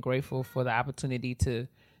life and grateful for the opportunity to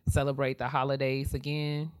celebrate the holidays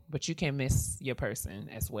again, but you can miss your person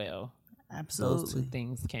as well. Absolutely. Those two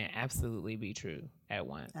things can absolutely be true at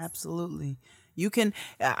once. Absolutely. You can.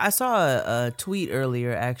 I saw a tweet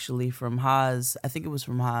earlier, actually, from Haas. I think it was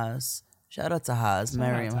from Haas. Shout out to Haas,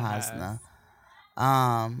 Miriam Hasna.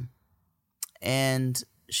 And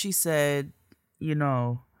she said, you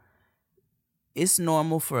know, it's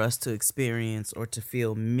normal for us to experience or to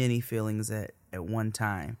feel many feelings at one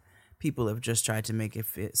time. People have just tried to make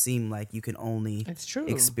it seem like you can only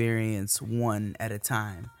experience one at a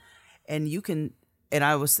time. And you can,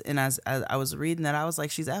 as I was reading that, I was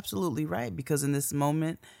like, she's absolutely right, because in this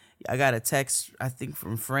moment, I got a text, I think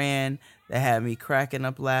from Fran, that had me cracking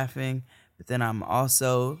up laughing, but then I'm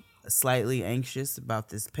also slightly anxious about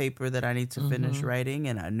this paper that I need to finish writing,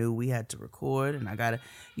 and I knew we had to record, and I gotta,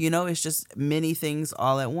 you know, it's just many things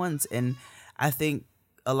all at once. And I think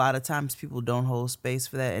a lot of times people don't hold space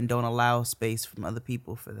for that and don't allow space from other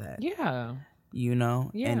people for that. Yeah. You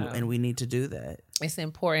know, and we need to do that. It's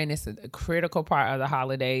important. It's a critical part of the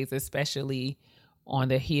holidays, especially on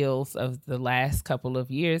the heels of the last couple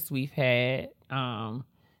of years we've had, and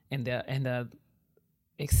the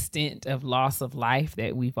extent of loss of life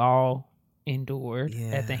that we've all endured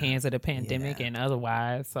at the hands of the pandemic and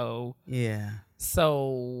otherwise. So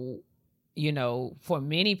you know, for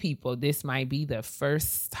many people, this might be the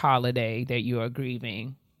first holiday that you are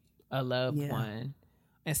grieving a loved one.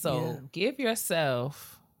 And so give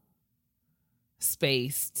yourself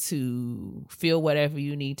space to feel whatever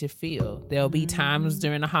you need to feel. There'll be times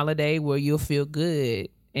during the holiday where you'll feel good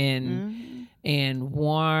and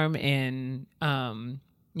warm and,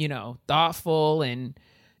 you know, thoughtful and,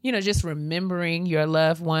 you know, just remembering your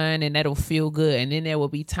loved one, and that'll feel good. And then there will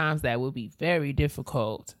be times that will be very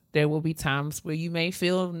difficult. There will be times where you may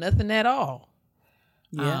feel nothing at all.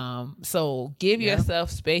 So give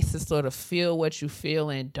yourself space to sort of feel what you feel,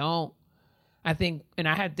 and don't, I think,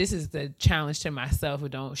 and this is the challenge to myself,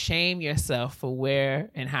 don't shame yourself for where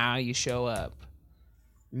and how you show up.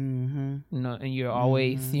 You know, and you're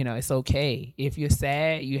always, you know, it's okay. If you're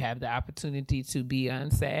sad, you have the opportunity to be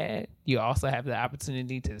unsad. You also have the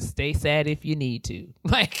opportunity to stay sad if you need to.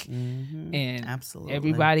 Like, and absolutely,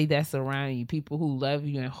 everybody that's around you, people who love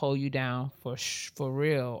you and hold you down for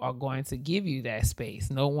real, are going to give you that space.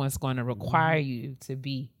 No one's going to require you to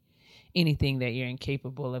be anything that you're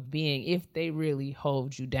incapable of being if they really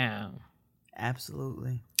hold you down.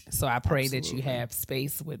 Absolutely. So I pray that you have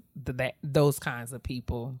space with those kinds of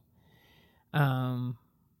people, you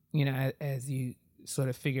know, as you sort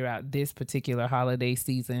of figure out this particular holiday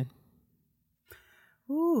season.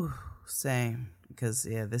 Ooh, same. Because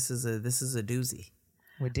this is a doozy.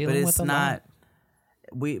 We're dealing with a lot.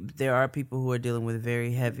 There are people who are dealing with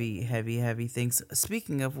very heavy things.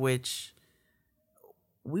 Speaking of which,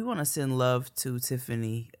 we want to send love to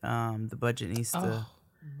Tiffany, the Budgetnista. Oh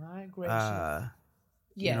my gracious.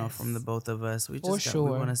 You know, from the both of us, we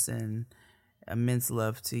want to send immense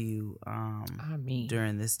love to you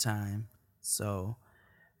during this time. So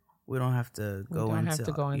we don't have to go into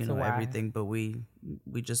you know, everything, but we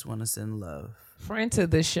just want to send love. Friend to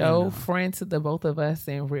the show, you know. Friend to the both of us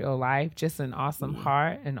in real life, just an awesome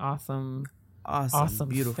heart, an awesome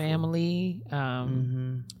beautiful family.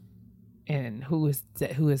 And who is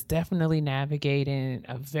definitely navigating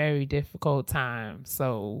a very difficult time.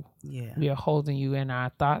 So we are holding you in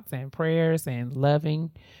our thoughts and prayers and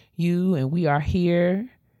loving you. And we are here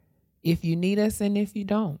if you need us and if you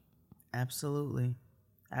don't. Absolutely.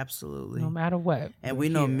 No matter what. And we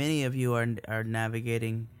know many of you are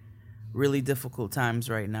navigating really difficult times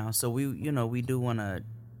right now. So we do want to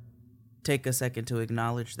take a second to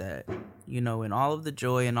acknowledge that, in all of the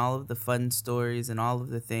joy and all of the fun stories and all of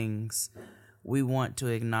the things, we want to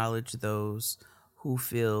acknowledge those who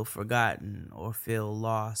feel forgotten or feel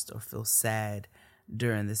lost or feel sad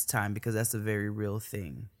during this time, because that's a very real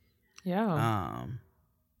thing. Yeah.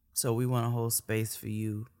 So we want to hold space for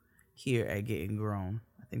you here at Getting Grown.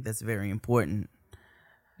 I think that's very important.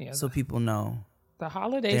 Yeah, so people know the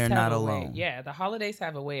holidays they're have not a alone. way. Yeah, the holidays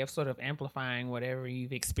have a way of sort of amplifying whatever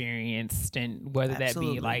you've experienced, and whether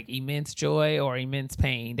Absolutely. that be like immense joy or immense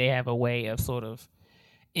pain, they have a way of sort of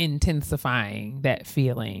intensifying that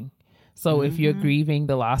feeling. So if you're grieving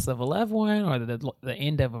the loss of a loved one or the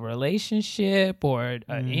end of a relationship or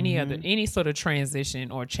any sort of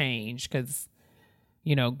transition or change, because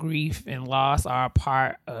grief and loss are a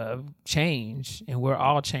part of change, and we're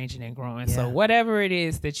all changing and growing. Yeah. So whatever it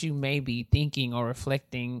is that you may be thinking or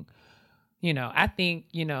reflecting, I think,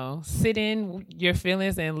 sit in your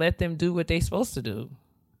feelings and let them do what they're supposed to do.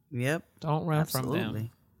 Yep. Don't run from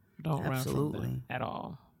them. Don't run from them at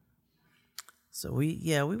all. So we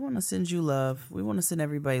want to send you love. We want to send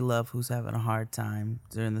everybody love who's having a hard time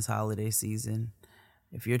during this holiday season.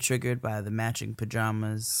 If you're triggered by the matching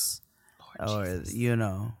pajamas, or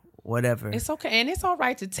whatever, it's okay, and it's all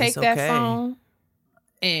right to take that phone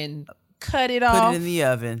and cut it off, put it in the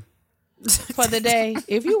oven for the day.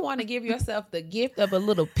 If you want to give yourself the gift of a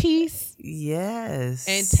little peace, yes,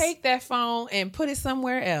 and take that phone and put it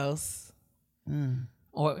somewhere else,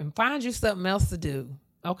 or find you something else to do.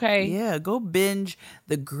 Okay. Yeah, go binge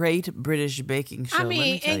the Great British Baking Show. I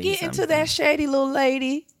mean, and get into that shady little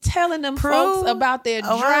lady telling them folks about their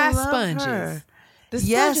dry sponges. Her.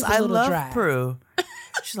 Yes, I love Prue.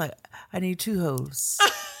 She's like, I need 2 hoes.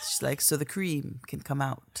 She's like, so the cream can come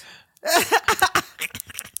out.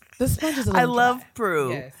 The sponge is a little love dry.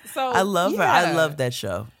 Prue. Yes. So I love her. I love that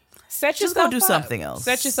show. Just go do something else.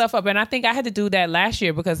 Set yourself up. And I think I had to do that last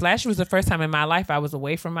year, because last year was the first time in my life I was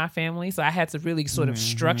away from my family. So I had to really sort of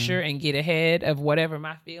structure and get ahead of whatever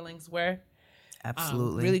my feelings were.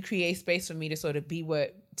 Absolutely. Really create space for me to sort of be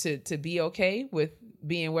to be okay with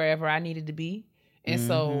being wherever I needed to be. And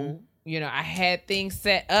so, I had things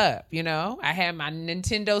set up, I had my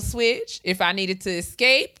Nintendo Switch if I needed to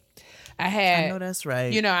escape. I know that's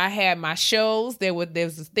right. I had my shows. There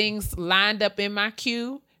was things lined up in my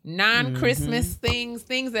queue, non-Christmas things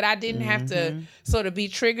that I didn't have to sort of be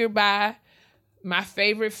triggered by. My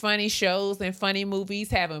favorite funny shows and funny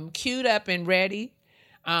movies, have them queued up and ready.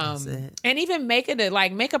 And even make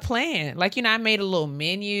a plan. I made a little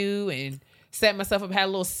menu and set myself up, had a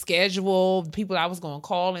little schedule, people I was going to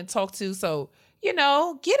call and talk to. So, get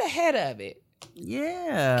ahead of it.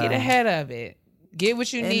 Yeah. Get ahead of it. Get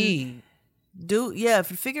what you need.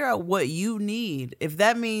 If you figure out what you need, if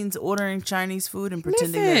that means ordering Chinese food and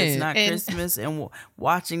pretending that it's not Christmas and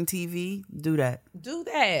watching TV, do that.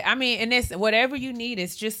 I mean, and it's whatever you need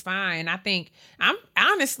is just fine. I think I'm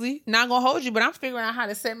honestly not going to hold you, but I'm figuring out how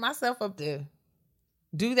to set myself up to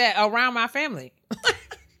do that around my family.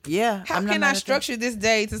 Yeah. How can I structure this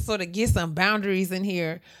day to sort of get some boundaries in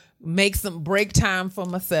here, make some break time for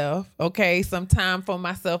myself, okay? Some time for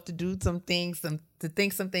myself to do some things, to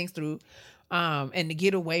think some things through, and to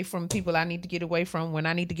get away from people I need to get away from when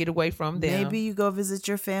I need to get away from them. Maybe you go visit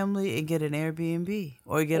your family and get an Airbnb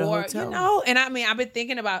or get a hotel. And I mean, I've been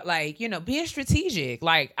thinking about being strategic.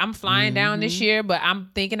 I'm flying down this year, but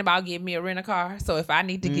I'm thinking about getting me a rent-a-car. So if I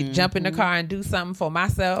need to jump in the car and do something for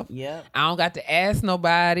myself, I don't got to ask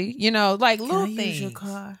nobody. Little things. Use your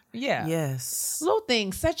car? Yeah. Yes. Little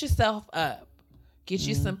things. Set yourself up. Get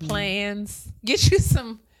you some plans. Get you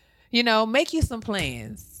some, make you some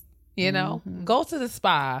plans. Go to the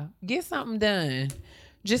spa, get something done.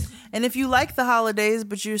 And if you like the holidays,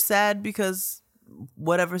 but you're sad because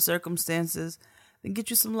whatever circumstances, then get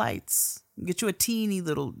you some lights. Get you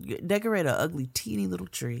decorate an ugly teeny little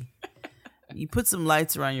tree. You put some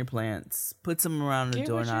lights around your plants. Put some around the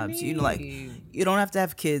doorknobs. You don't have to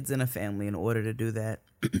have kids in a family in order to do that.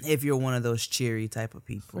 If you're one of those cheery type of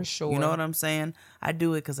people, for sure. You know what I'm saying? I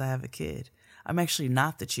do it because I have a kid. I'm actually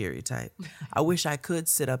not the cheery type. I wish I could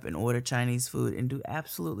sit up and order Chinese food and do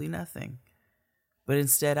absolutely nothing. But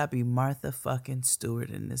instead, I'd be Martha fucking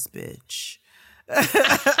Stewart in this bitch.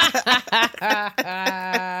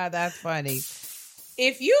 That's funny.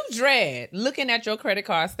 If you dread looking at your credit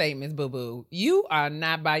card statements, boo-boo, you are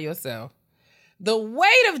not by yourself. The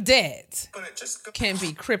weight of debt can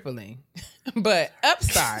be crippling, but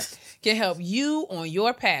Upstart can help you on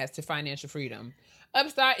your path to financial freedom.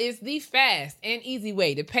 Upstart is the fast and easy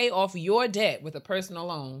way to pay off your debt with a personal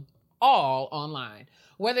loan, all online.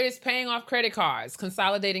 Whether it's paying off credit cards,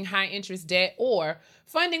 consolidating high-interest debt, or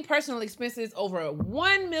funding personal expenses, over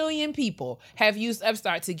 1 million people have used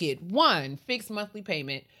Upstart to get one fixed monthly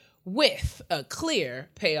payment with a clear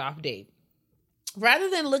payoff date. Rather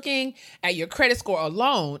than looking at your credit score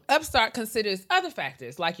alone, Upstart considers other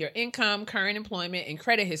factors like your income, current employment, and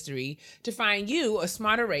credit history to find you a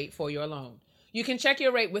smarter rate for your loan. You can check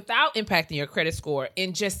your rate without impacting your credit score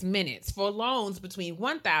in just minutes for loans between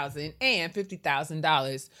 $1,000 and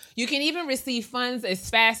 $50,000. You can even receive funds as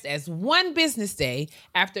fast as one business day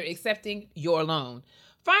after accepting your loan.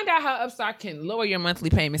 Find out how Upstart can lower your monthly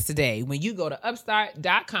payments today when you go to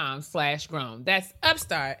upstart.com/grown. That's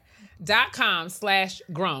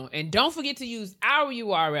upstart.com/grown. And don't forget to use our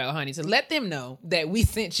URL, honey, to let them know that we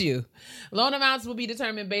sent you. Loan amounts will be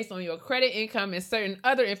determined based on your credit, income, and certain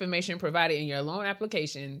other information provided in your loan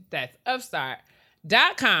application. That's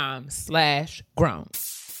upstart.com/grown.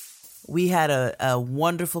 We had a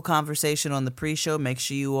wonderful conversation on the pre-show. Make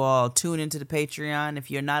sure you all tune into the Patreon. If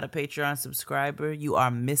you're not a Patreon subscriber, you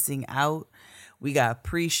are missing out. We got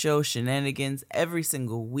pre-show shenanigans every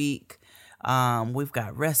single week. We've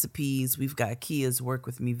got recipes. We've got Kia's Work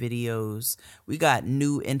With Me videos. We got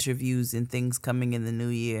new interviews and things coming in the new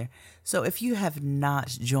year. So if you have not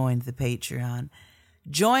joined the Patreon,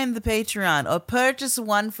 join the Patreon or purchase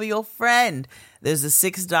one for your friend. There's a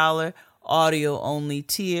 $6 audio-only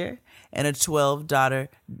tier and a $12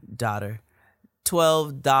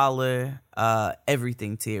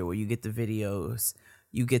 everything tier where you get the videos.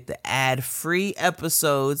 You get the ad-free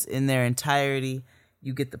episodes in their entirety.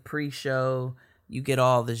 You get the pre-show. You get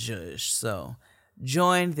all the zhuzh. So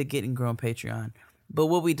join the Getting Grown Patreon. But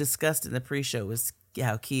what we discussed in the pre-show was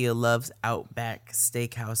how Kia loves Outback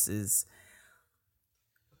Steakhouse's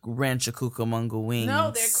Rancho Cucamonga wings.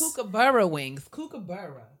 No, they're Kookaburra wings.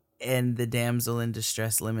 Kookaburra. And the Damsel in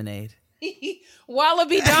Distress lemonade.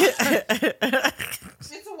 Wallaby Dawn.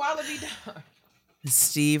 It's a Wallaby Dawn.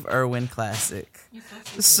 Steve Irwin classic.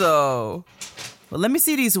 So, well, let me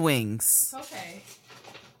see these wings. Okay.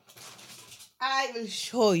 I will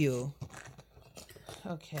show you.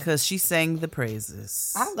 Okay. Because she sang the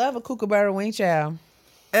praises. I love a Kookaburra wing, child.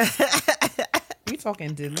 We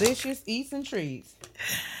talking delicious eats and treats.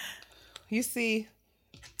 You see?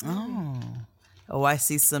 Oh, I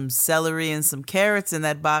see some celery and some carrots in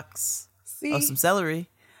that box. See? Oh, some celery.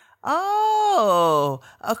 Oh,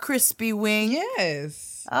 a crispy wing.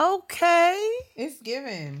 Yes. Okay. It's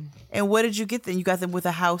given. And what did you get then? You got them with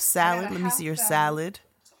a house salad? Let me see your salad.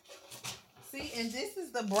 See, and this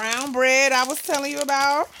is the brown bread I was telling you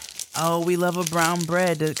about. Oh, we love a brown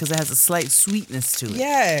bread because it has a slight sweetness to it.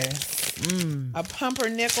 Yes. A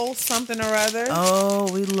pumpernickel something or other.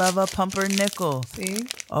 Oh, we love a pumpernickel. See?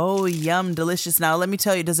 Oh, yum, delicious. Now, let me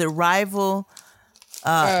tell you, does it rival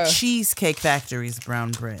Cheesecake Factory's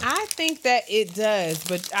brown bread? I think that it does,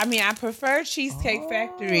 but I mean, I prefer Cheesecake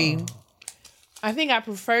Factory. I think I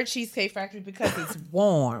prefer Cheesecake Factory because it's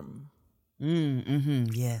warm.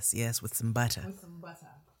 Yes, with some butter.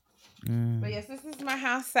 But yes, this is my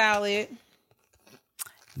house salad.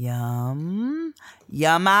 Yum.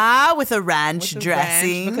 Yumma with a ranch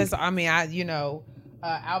dressing. Because, I mean,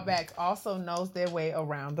 Outback also knows their way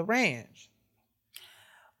around the ranch.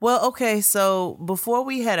 Well, okay, so before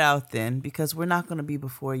we head out then, because we're not going to be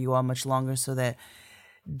before you all much longer so that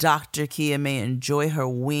Dr. Kia may enjoy her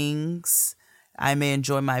wings, I may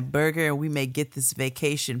enjoy my burger, and we may get this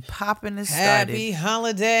vacation popping and started. Happy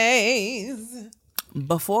holidays.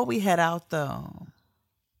 Before we head out, though,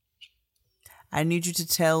 I need you to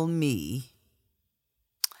tell me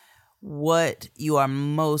what you are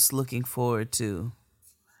most looking forward to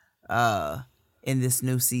in this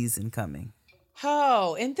new season coming.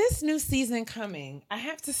 Oh, in this new season coming, I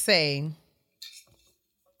have to say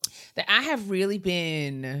that I have really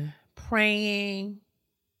been praying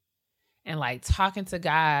and like talking to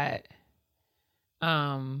God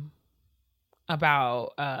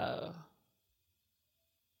about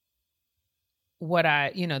what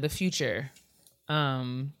the future.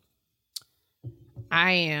 I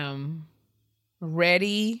am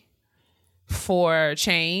ready for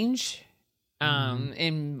change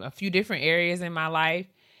in a few different areas in my life,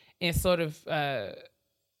 and sort of I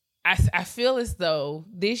feel as though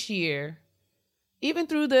this year, even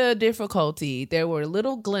through the difficulty, there were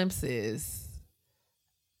little glimpses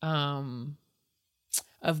of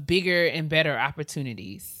bigger and better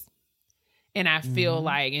opportunities. And I feel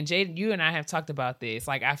like, and Jade, you and I have talked about this,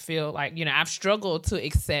 like I feel like, I've struggled to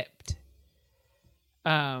accept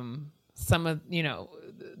some some of,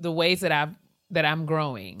 the ways that I'm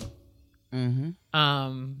growing. And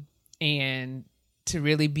to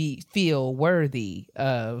really feel worthy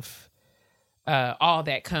of all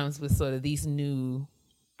that comes with sort of these new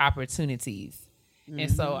opportunities. And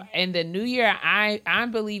so in the new year,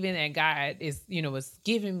 I'm believing that God is, was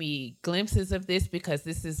giving me glimpses of this because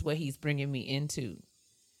this is what he's bringing me into.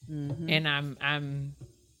 And I'm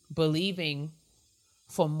believing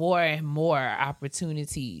for more and more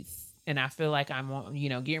opportunities. And I feel like I'm,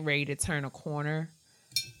 getting ready to turn a corner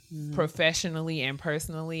professionally and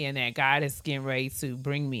personally, and that God is getting ready to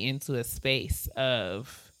bring me into a space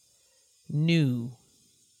of new.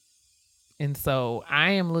 And so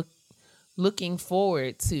I am looking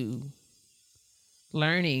forward to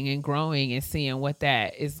learning and growing and seeing what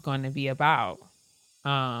that is going to be about.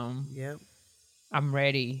 Yep. I'm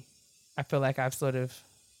ready. I feel like I've sort of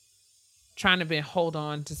trying to hold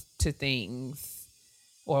on to things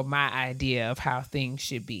or my idea of how things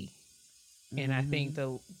should be. And I think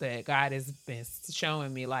that God has been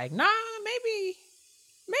showing me like, nah,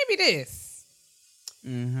 maybe this.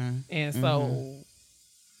 And so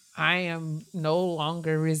I am no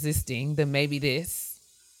longer resisting the maybe this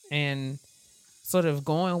and sort of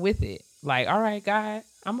going with it. Like, all right, God,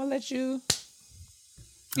 I'm gonna let you.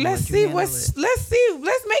 Let's make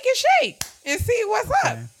it shake and see what's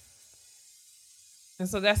up. And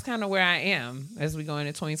so that's kind of where I am as we go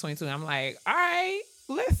into 2022. I'm like, all right,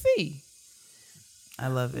 let's see. I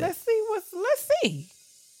love it. Let's see.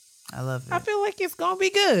 I love it. I feel like it's gonna be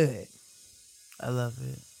good. I love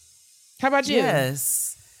it. How about you?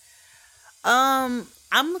 Yes. I'm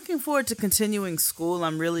looking forward to continuing school.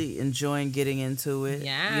 I'm really enjoying getting into it.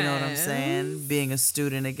 Yeah. You know what I'm saying? Being a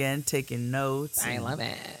student again, taking notes. I love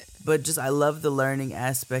it. But I love the learning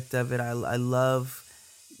aspect of it. I love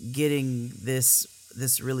getting this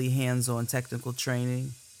really hands-on technical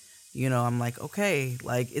training. I'm like, okay,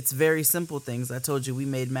 like it's very simple things. I told you we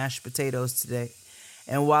made mashed potatoes today.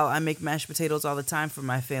 And while I make mashed potatoes all the time for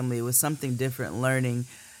my family, it was something different learning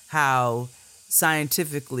how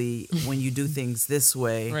scientifically when you do things this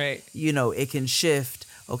way, right, it can shift.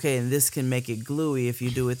 Okay, and this can make it gluey if you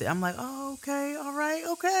do it. I'm like, oh, okay, all right,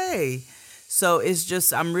 okay. So it's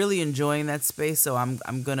just I'm really enjoying that space. So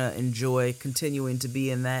I'm gonna enjoy continuing to be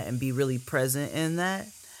in that and be really present in that.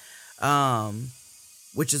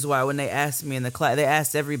 Which is why when they asked me in the class, they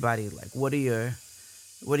asked everybody like, what are your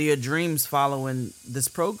dreams following this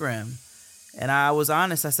program? And I was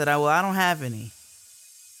honest. I said, I don't have any.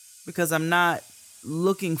 Because I'm not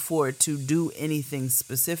looking forward to do anything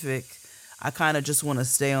specific. I kind of just want to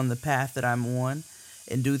stay on the path that I'm on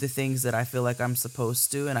and do the things that I feel like I'm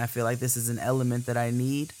supposed to. And I feel like this is an element that I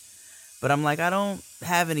need. But I'm like, I don't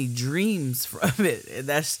have any dreams from it.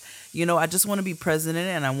 That's, I just want to be present in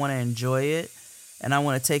it and I want to enjoy it. And I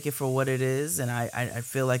want to take it for what it is. And I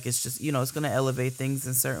feel like it's just, it's going to elevate things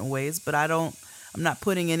in certain ways. But I'm not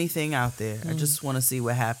putting anything out there. I just want to see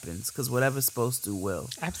what happens because whatever's supposed to will.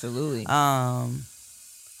 Absolutely. I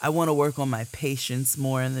want to work on my patience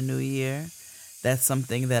more in the new year. That's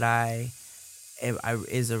something that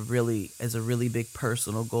is a really big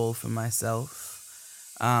personal goal for myself.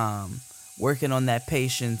 Working on that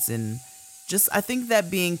patience and just I think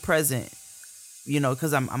that being present.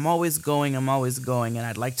 Because I'm always going, and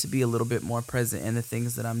I'd like to be a little bit more present in the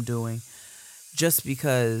things that I'm doing, just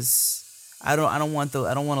because I don't want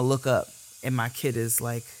to look up and my kid is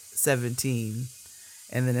like 17,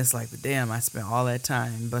 and then it's like, damn, I spent all that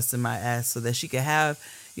time busting my ass so that she could have,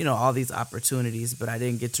 all these opportunities, but I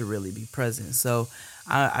didn't get to really be present. So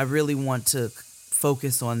I really want to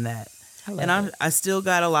focus on that. I still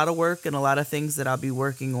got a lot of work and a lot of things that I'll be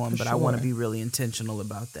working on, but I want to be really intentional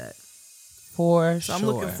about that. So I'm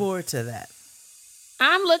looking forward to that.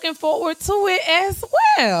 I'm looking forward to it as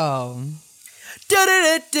well. Shake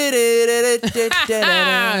a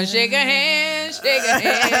hand, shake a hand, shake a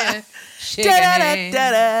hand.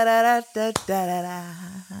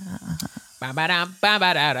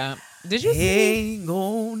 Did you see? Hang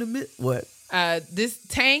on a minute. What? This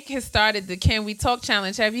Tank has started the Can We Talk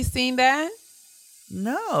challenge. Have you seen that?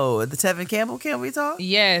 No, the Tevin Campbell Can We Talk?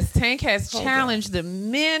 Yes, Tank has challenged the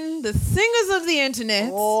singers of the internet.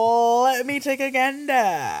 Oh, let me take a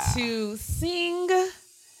gander. To sing.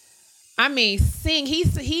 Sing.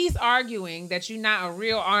 He's arguing that you're not a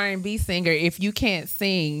real R&B singer if you can't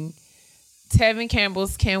sing Tevin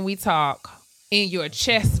Campbell's Can We Talk in your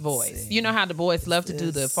chest voice. You know how the boys love to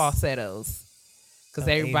do the falsettos because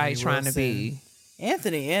everybody's trying to be.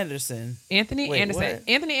 Anthony Anderson. Anthony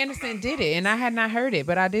Anderson did it, and I had not heard it,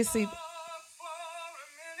 but I did see.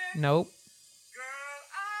 Nope.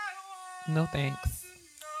 No thanks.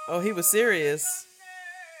 Oh, he was serious.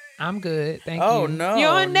 I'm good. Thank you. Oh, no.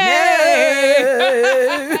 Your name.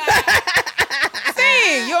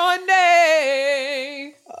 Sing your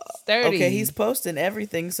name. Sturdy. Okay, he's posting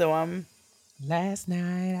everything, so I'm... Last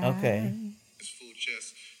night. Okay. It's full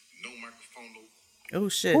chest, no microphone, Oh,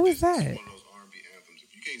 shit. Who is that? one of those R&B anthems.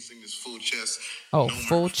 If you can't sing this full chest, Oh, no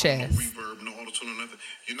full microphone, chest. no reverb, no auto-tune or nothing,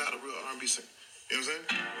 you're not a real R&B singer. You know what I'm saying?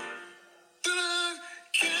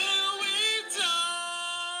 Can we talk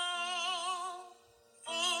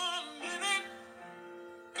for a minute?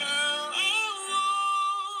 Girl, I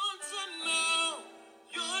want to know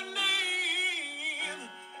your name.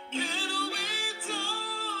 Can we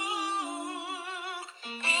talk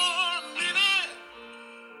for a minute?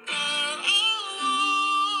 Girl, I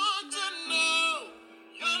want to know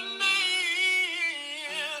your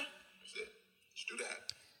name. That's it. Let's do that.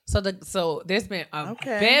 So there's been a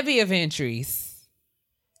Okay. bevy of entries.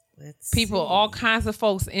 Let's People, see. all kinds of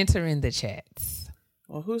folks entering the chats.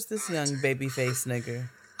 Well, who's this young baby face nigga?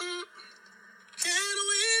 Can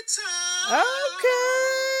we talk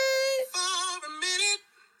Okay. for a minute?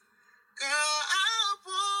 Girl, I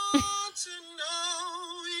want to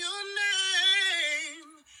know your name.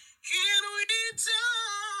 Can we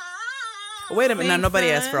talk? Wait a minute. Now,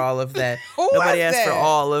 nobody asked for all of that. Nobody was asked for that?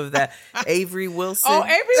 all of that. Avery Wilson. Oh,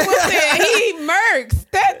 everyone said he murks.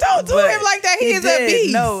 Don't do But him like that. He is a did.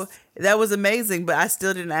 beast. No, that was amazing, but I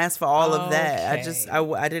still didn't ask for all of that. Okay.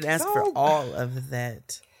 I didn't ask for So- all of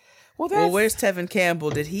that. Well, Well, where's Tevin Campbell?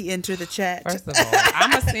 Did he enter the chat? First of all, I'm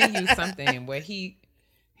gonna send you something where he,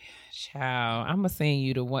 child. I'm gonna send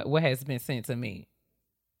you to what has been sent to me.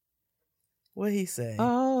 What he say?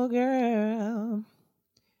 Oh, girl,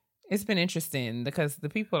 it's been interesting because the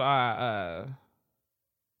people are.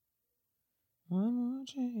 One more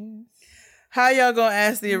chance. How y'all gonna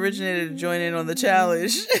ask the originator to join in on the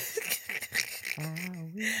challenge?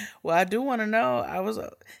 Well, I do want to know.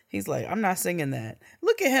 He's like, I'm not singing that.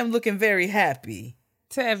 Look at him looking very happy.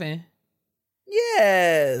 Tevin.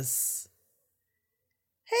 Yes.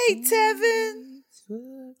 Hey, Tevin.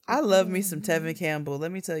 I love me some Tevin Campbell.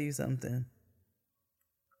 Let me tell you something.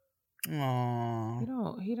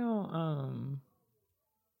 Aww. He don't.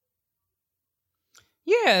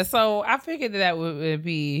 Yeah, so I figured that would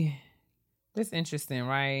be this interesting,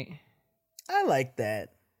 right? I like that.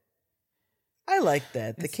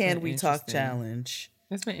 The It's Can been We Talk interesting. challenge.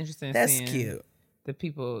 It's been interesting. That's seeing cute. The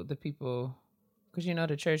people, because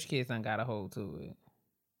the church kids done got a hold to it.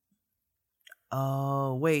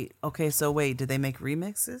 Oh, wait. Okay, so wait, did they make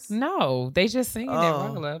remixes? No, they just singing it Oh.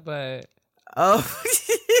 regular, but Oh.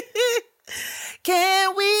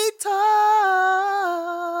 Can we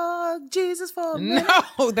talk Jesus for a minute?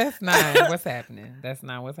 no, that's not what's happening. That's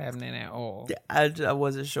not what's happening at all. Yeah, I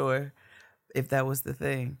wasn't sure if that was the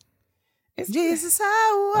thing. It's Jesus,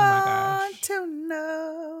 I my want gosh. to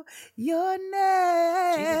know your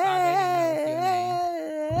name. Jesus already knows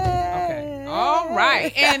your name. Okay. All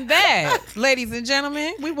right. And that, ladies and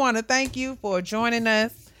gentlemen, we want to thank you for joining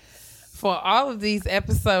us for all of these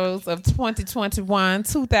episodes of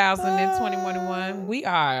 2021. We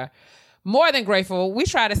are more than grateful. We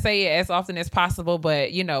try to say it as often as possible, but,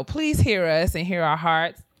 please hear us and hear our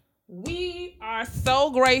hearts. We are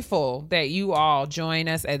so grateful that you all join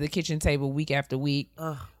us at the kitchen table week after week.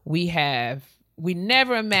 We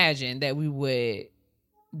never imagined that we would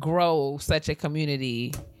grow such a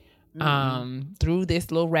community through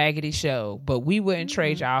this little raggedy show, but we wouldn't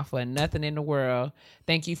trade y'all for nothing in the world.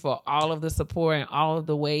 Thank you for all of the support and all of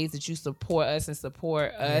the ways that you support us and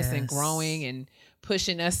Yes. growing and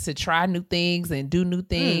pushing us to try new things and do new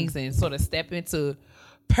things and sort of step into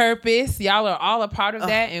purpose. Y'all are all a part of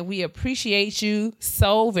that, and we appreciate you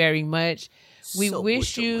so very much. We So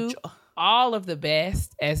wish much, you much. all of the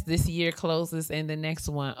best as this year closes and the next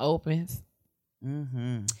one opens.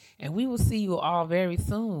 Mm-hmm. And we will see you all very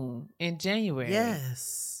soon in January.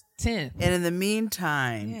 Yes. 10th. And in the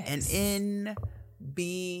meantime, Yes. and in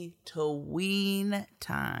between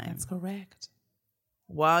time, That's correct.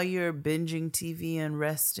 while you're binging TV and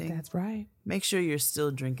resting, That's right. make sure you're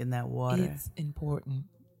still drinking that water. It's important.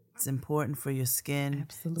 It's important for your skin.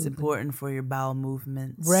 Absolutely. It's important for your bowel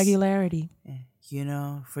movements. Regularity.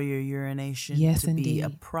 For your urination Yes, to be a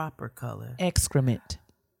indeed. proper color. Excrement.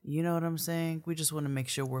 You know what I'm saying? We just want to make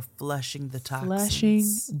sure we're flushing the toxins. Flushing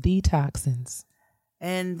the toxins.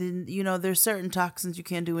 And then, there's certain toxins you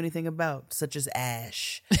can't do anything about, such as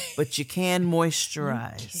ash. But you can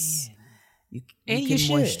moisturize. You And can you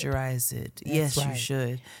should. moisturize it. That's yes, you right.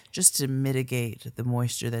 should. Just to mitigate the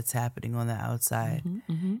moisture that's happening on the outside.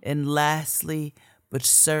 Mm-hmm, And lastly, but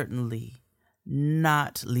certainly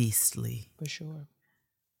not leastly, For sure.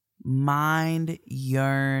 Mind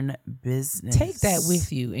your business. Take that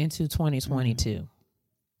with you into 2022.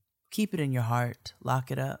 Keep it in your heart.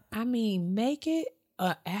 Lock it up. I mean, make it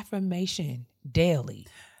an affirmation daily.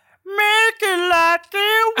 Make it like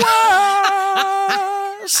it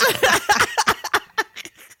was.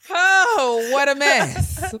 Oh, what a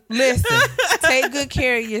mess. Listen, take good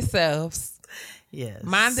care of yourselves. Yes.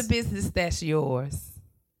 Mind the business that's yours.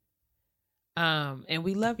 And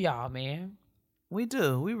we love y'all, man. We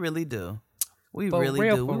do. We really do. We For really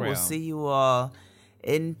real, do. for We will real. see you all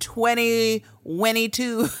in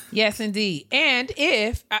 2022. Yes, indeed. And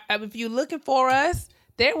if you're looking for us,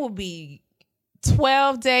 there will be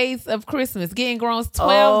 12 days of Christmas. Getting Grown's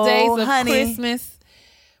 12 days of honey. Christmas.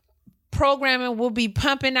 Programming will be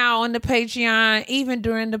pumping out on the Patreon even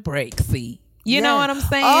during the break. See, you know what I'm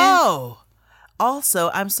saying? Oh, also,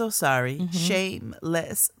 I'm so sorry.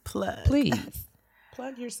 Shameless plug. Please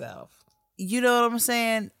plug yourself. You know what I'm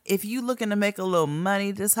saying? If you looking to make a little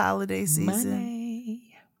money this holiday season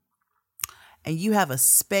Money. and you have a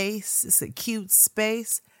space, it's a cute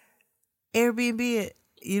space, Airbnb it.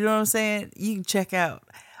 You know what I'm saying? You can check out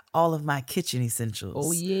all of my kitchen essentials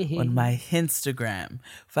Oh, yeah. on my Instagram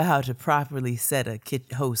for how to properly set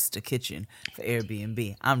host a kitchen for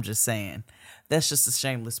Airbnb. I'm just saying. That's just a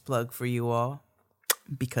shameless plug for you all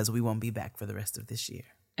because we won't be back for the rest of this year.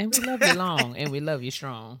 And we love you long and we love you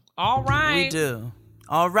strong. All right. We do.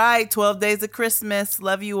 All right, 12 days of Christmas.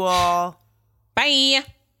 Love you all. Bye.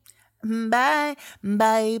 Bye.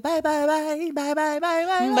 Bye. Bye. Bye. Bye. Bye. Bye. Bye.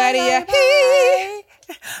 Bye. Buddy.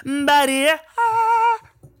 Buddy.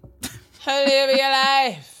 Live your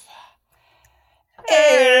life.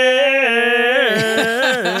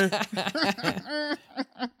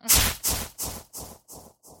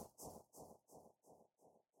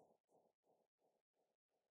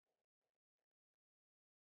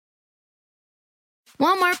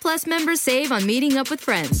 Walmart Plus members save on meeting up with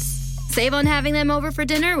friends. Save on having them over for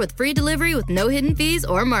dinner with free delivery with no hidden fees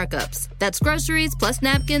or markups. That's groceries, plus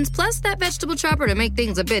napkins, plus that vegetable chopper to make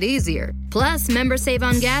things a bit easier. Plus, members save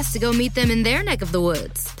on gas to go meet them in their neck of the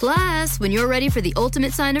woods. Plus, when you're ready for the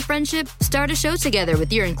ultimate sign of friendship, start a show together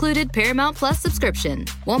with your included Paramount Plus subscription.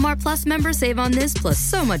 Walmart Plus members save on this plus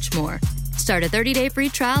so much more. Start a 30-day free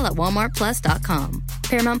trial at walmartplus.com.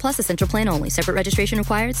 Paramount Plus Essential Plan only. Separate registration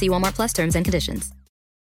required. See Walmart Plus terms and conditions.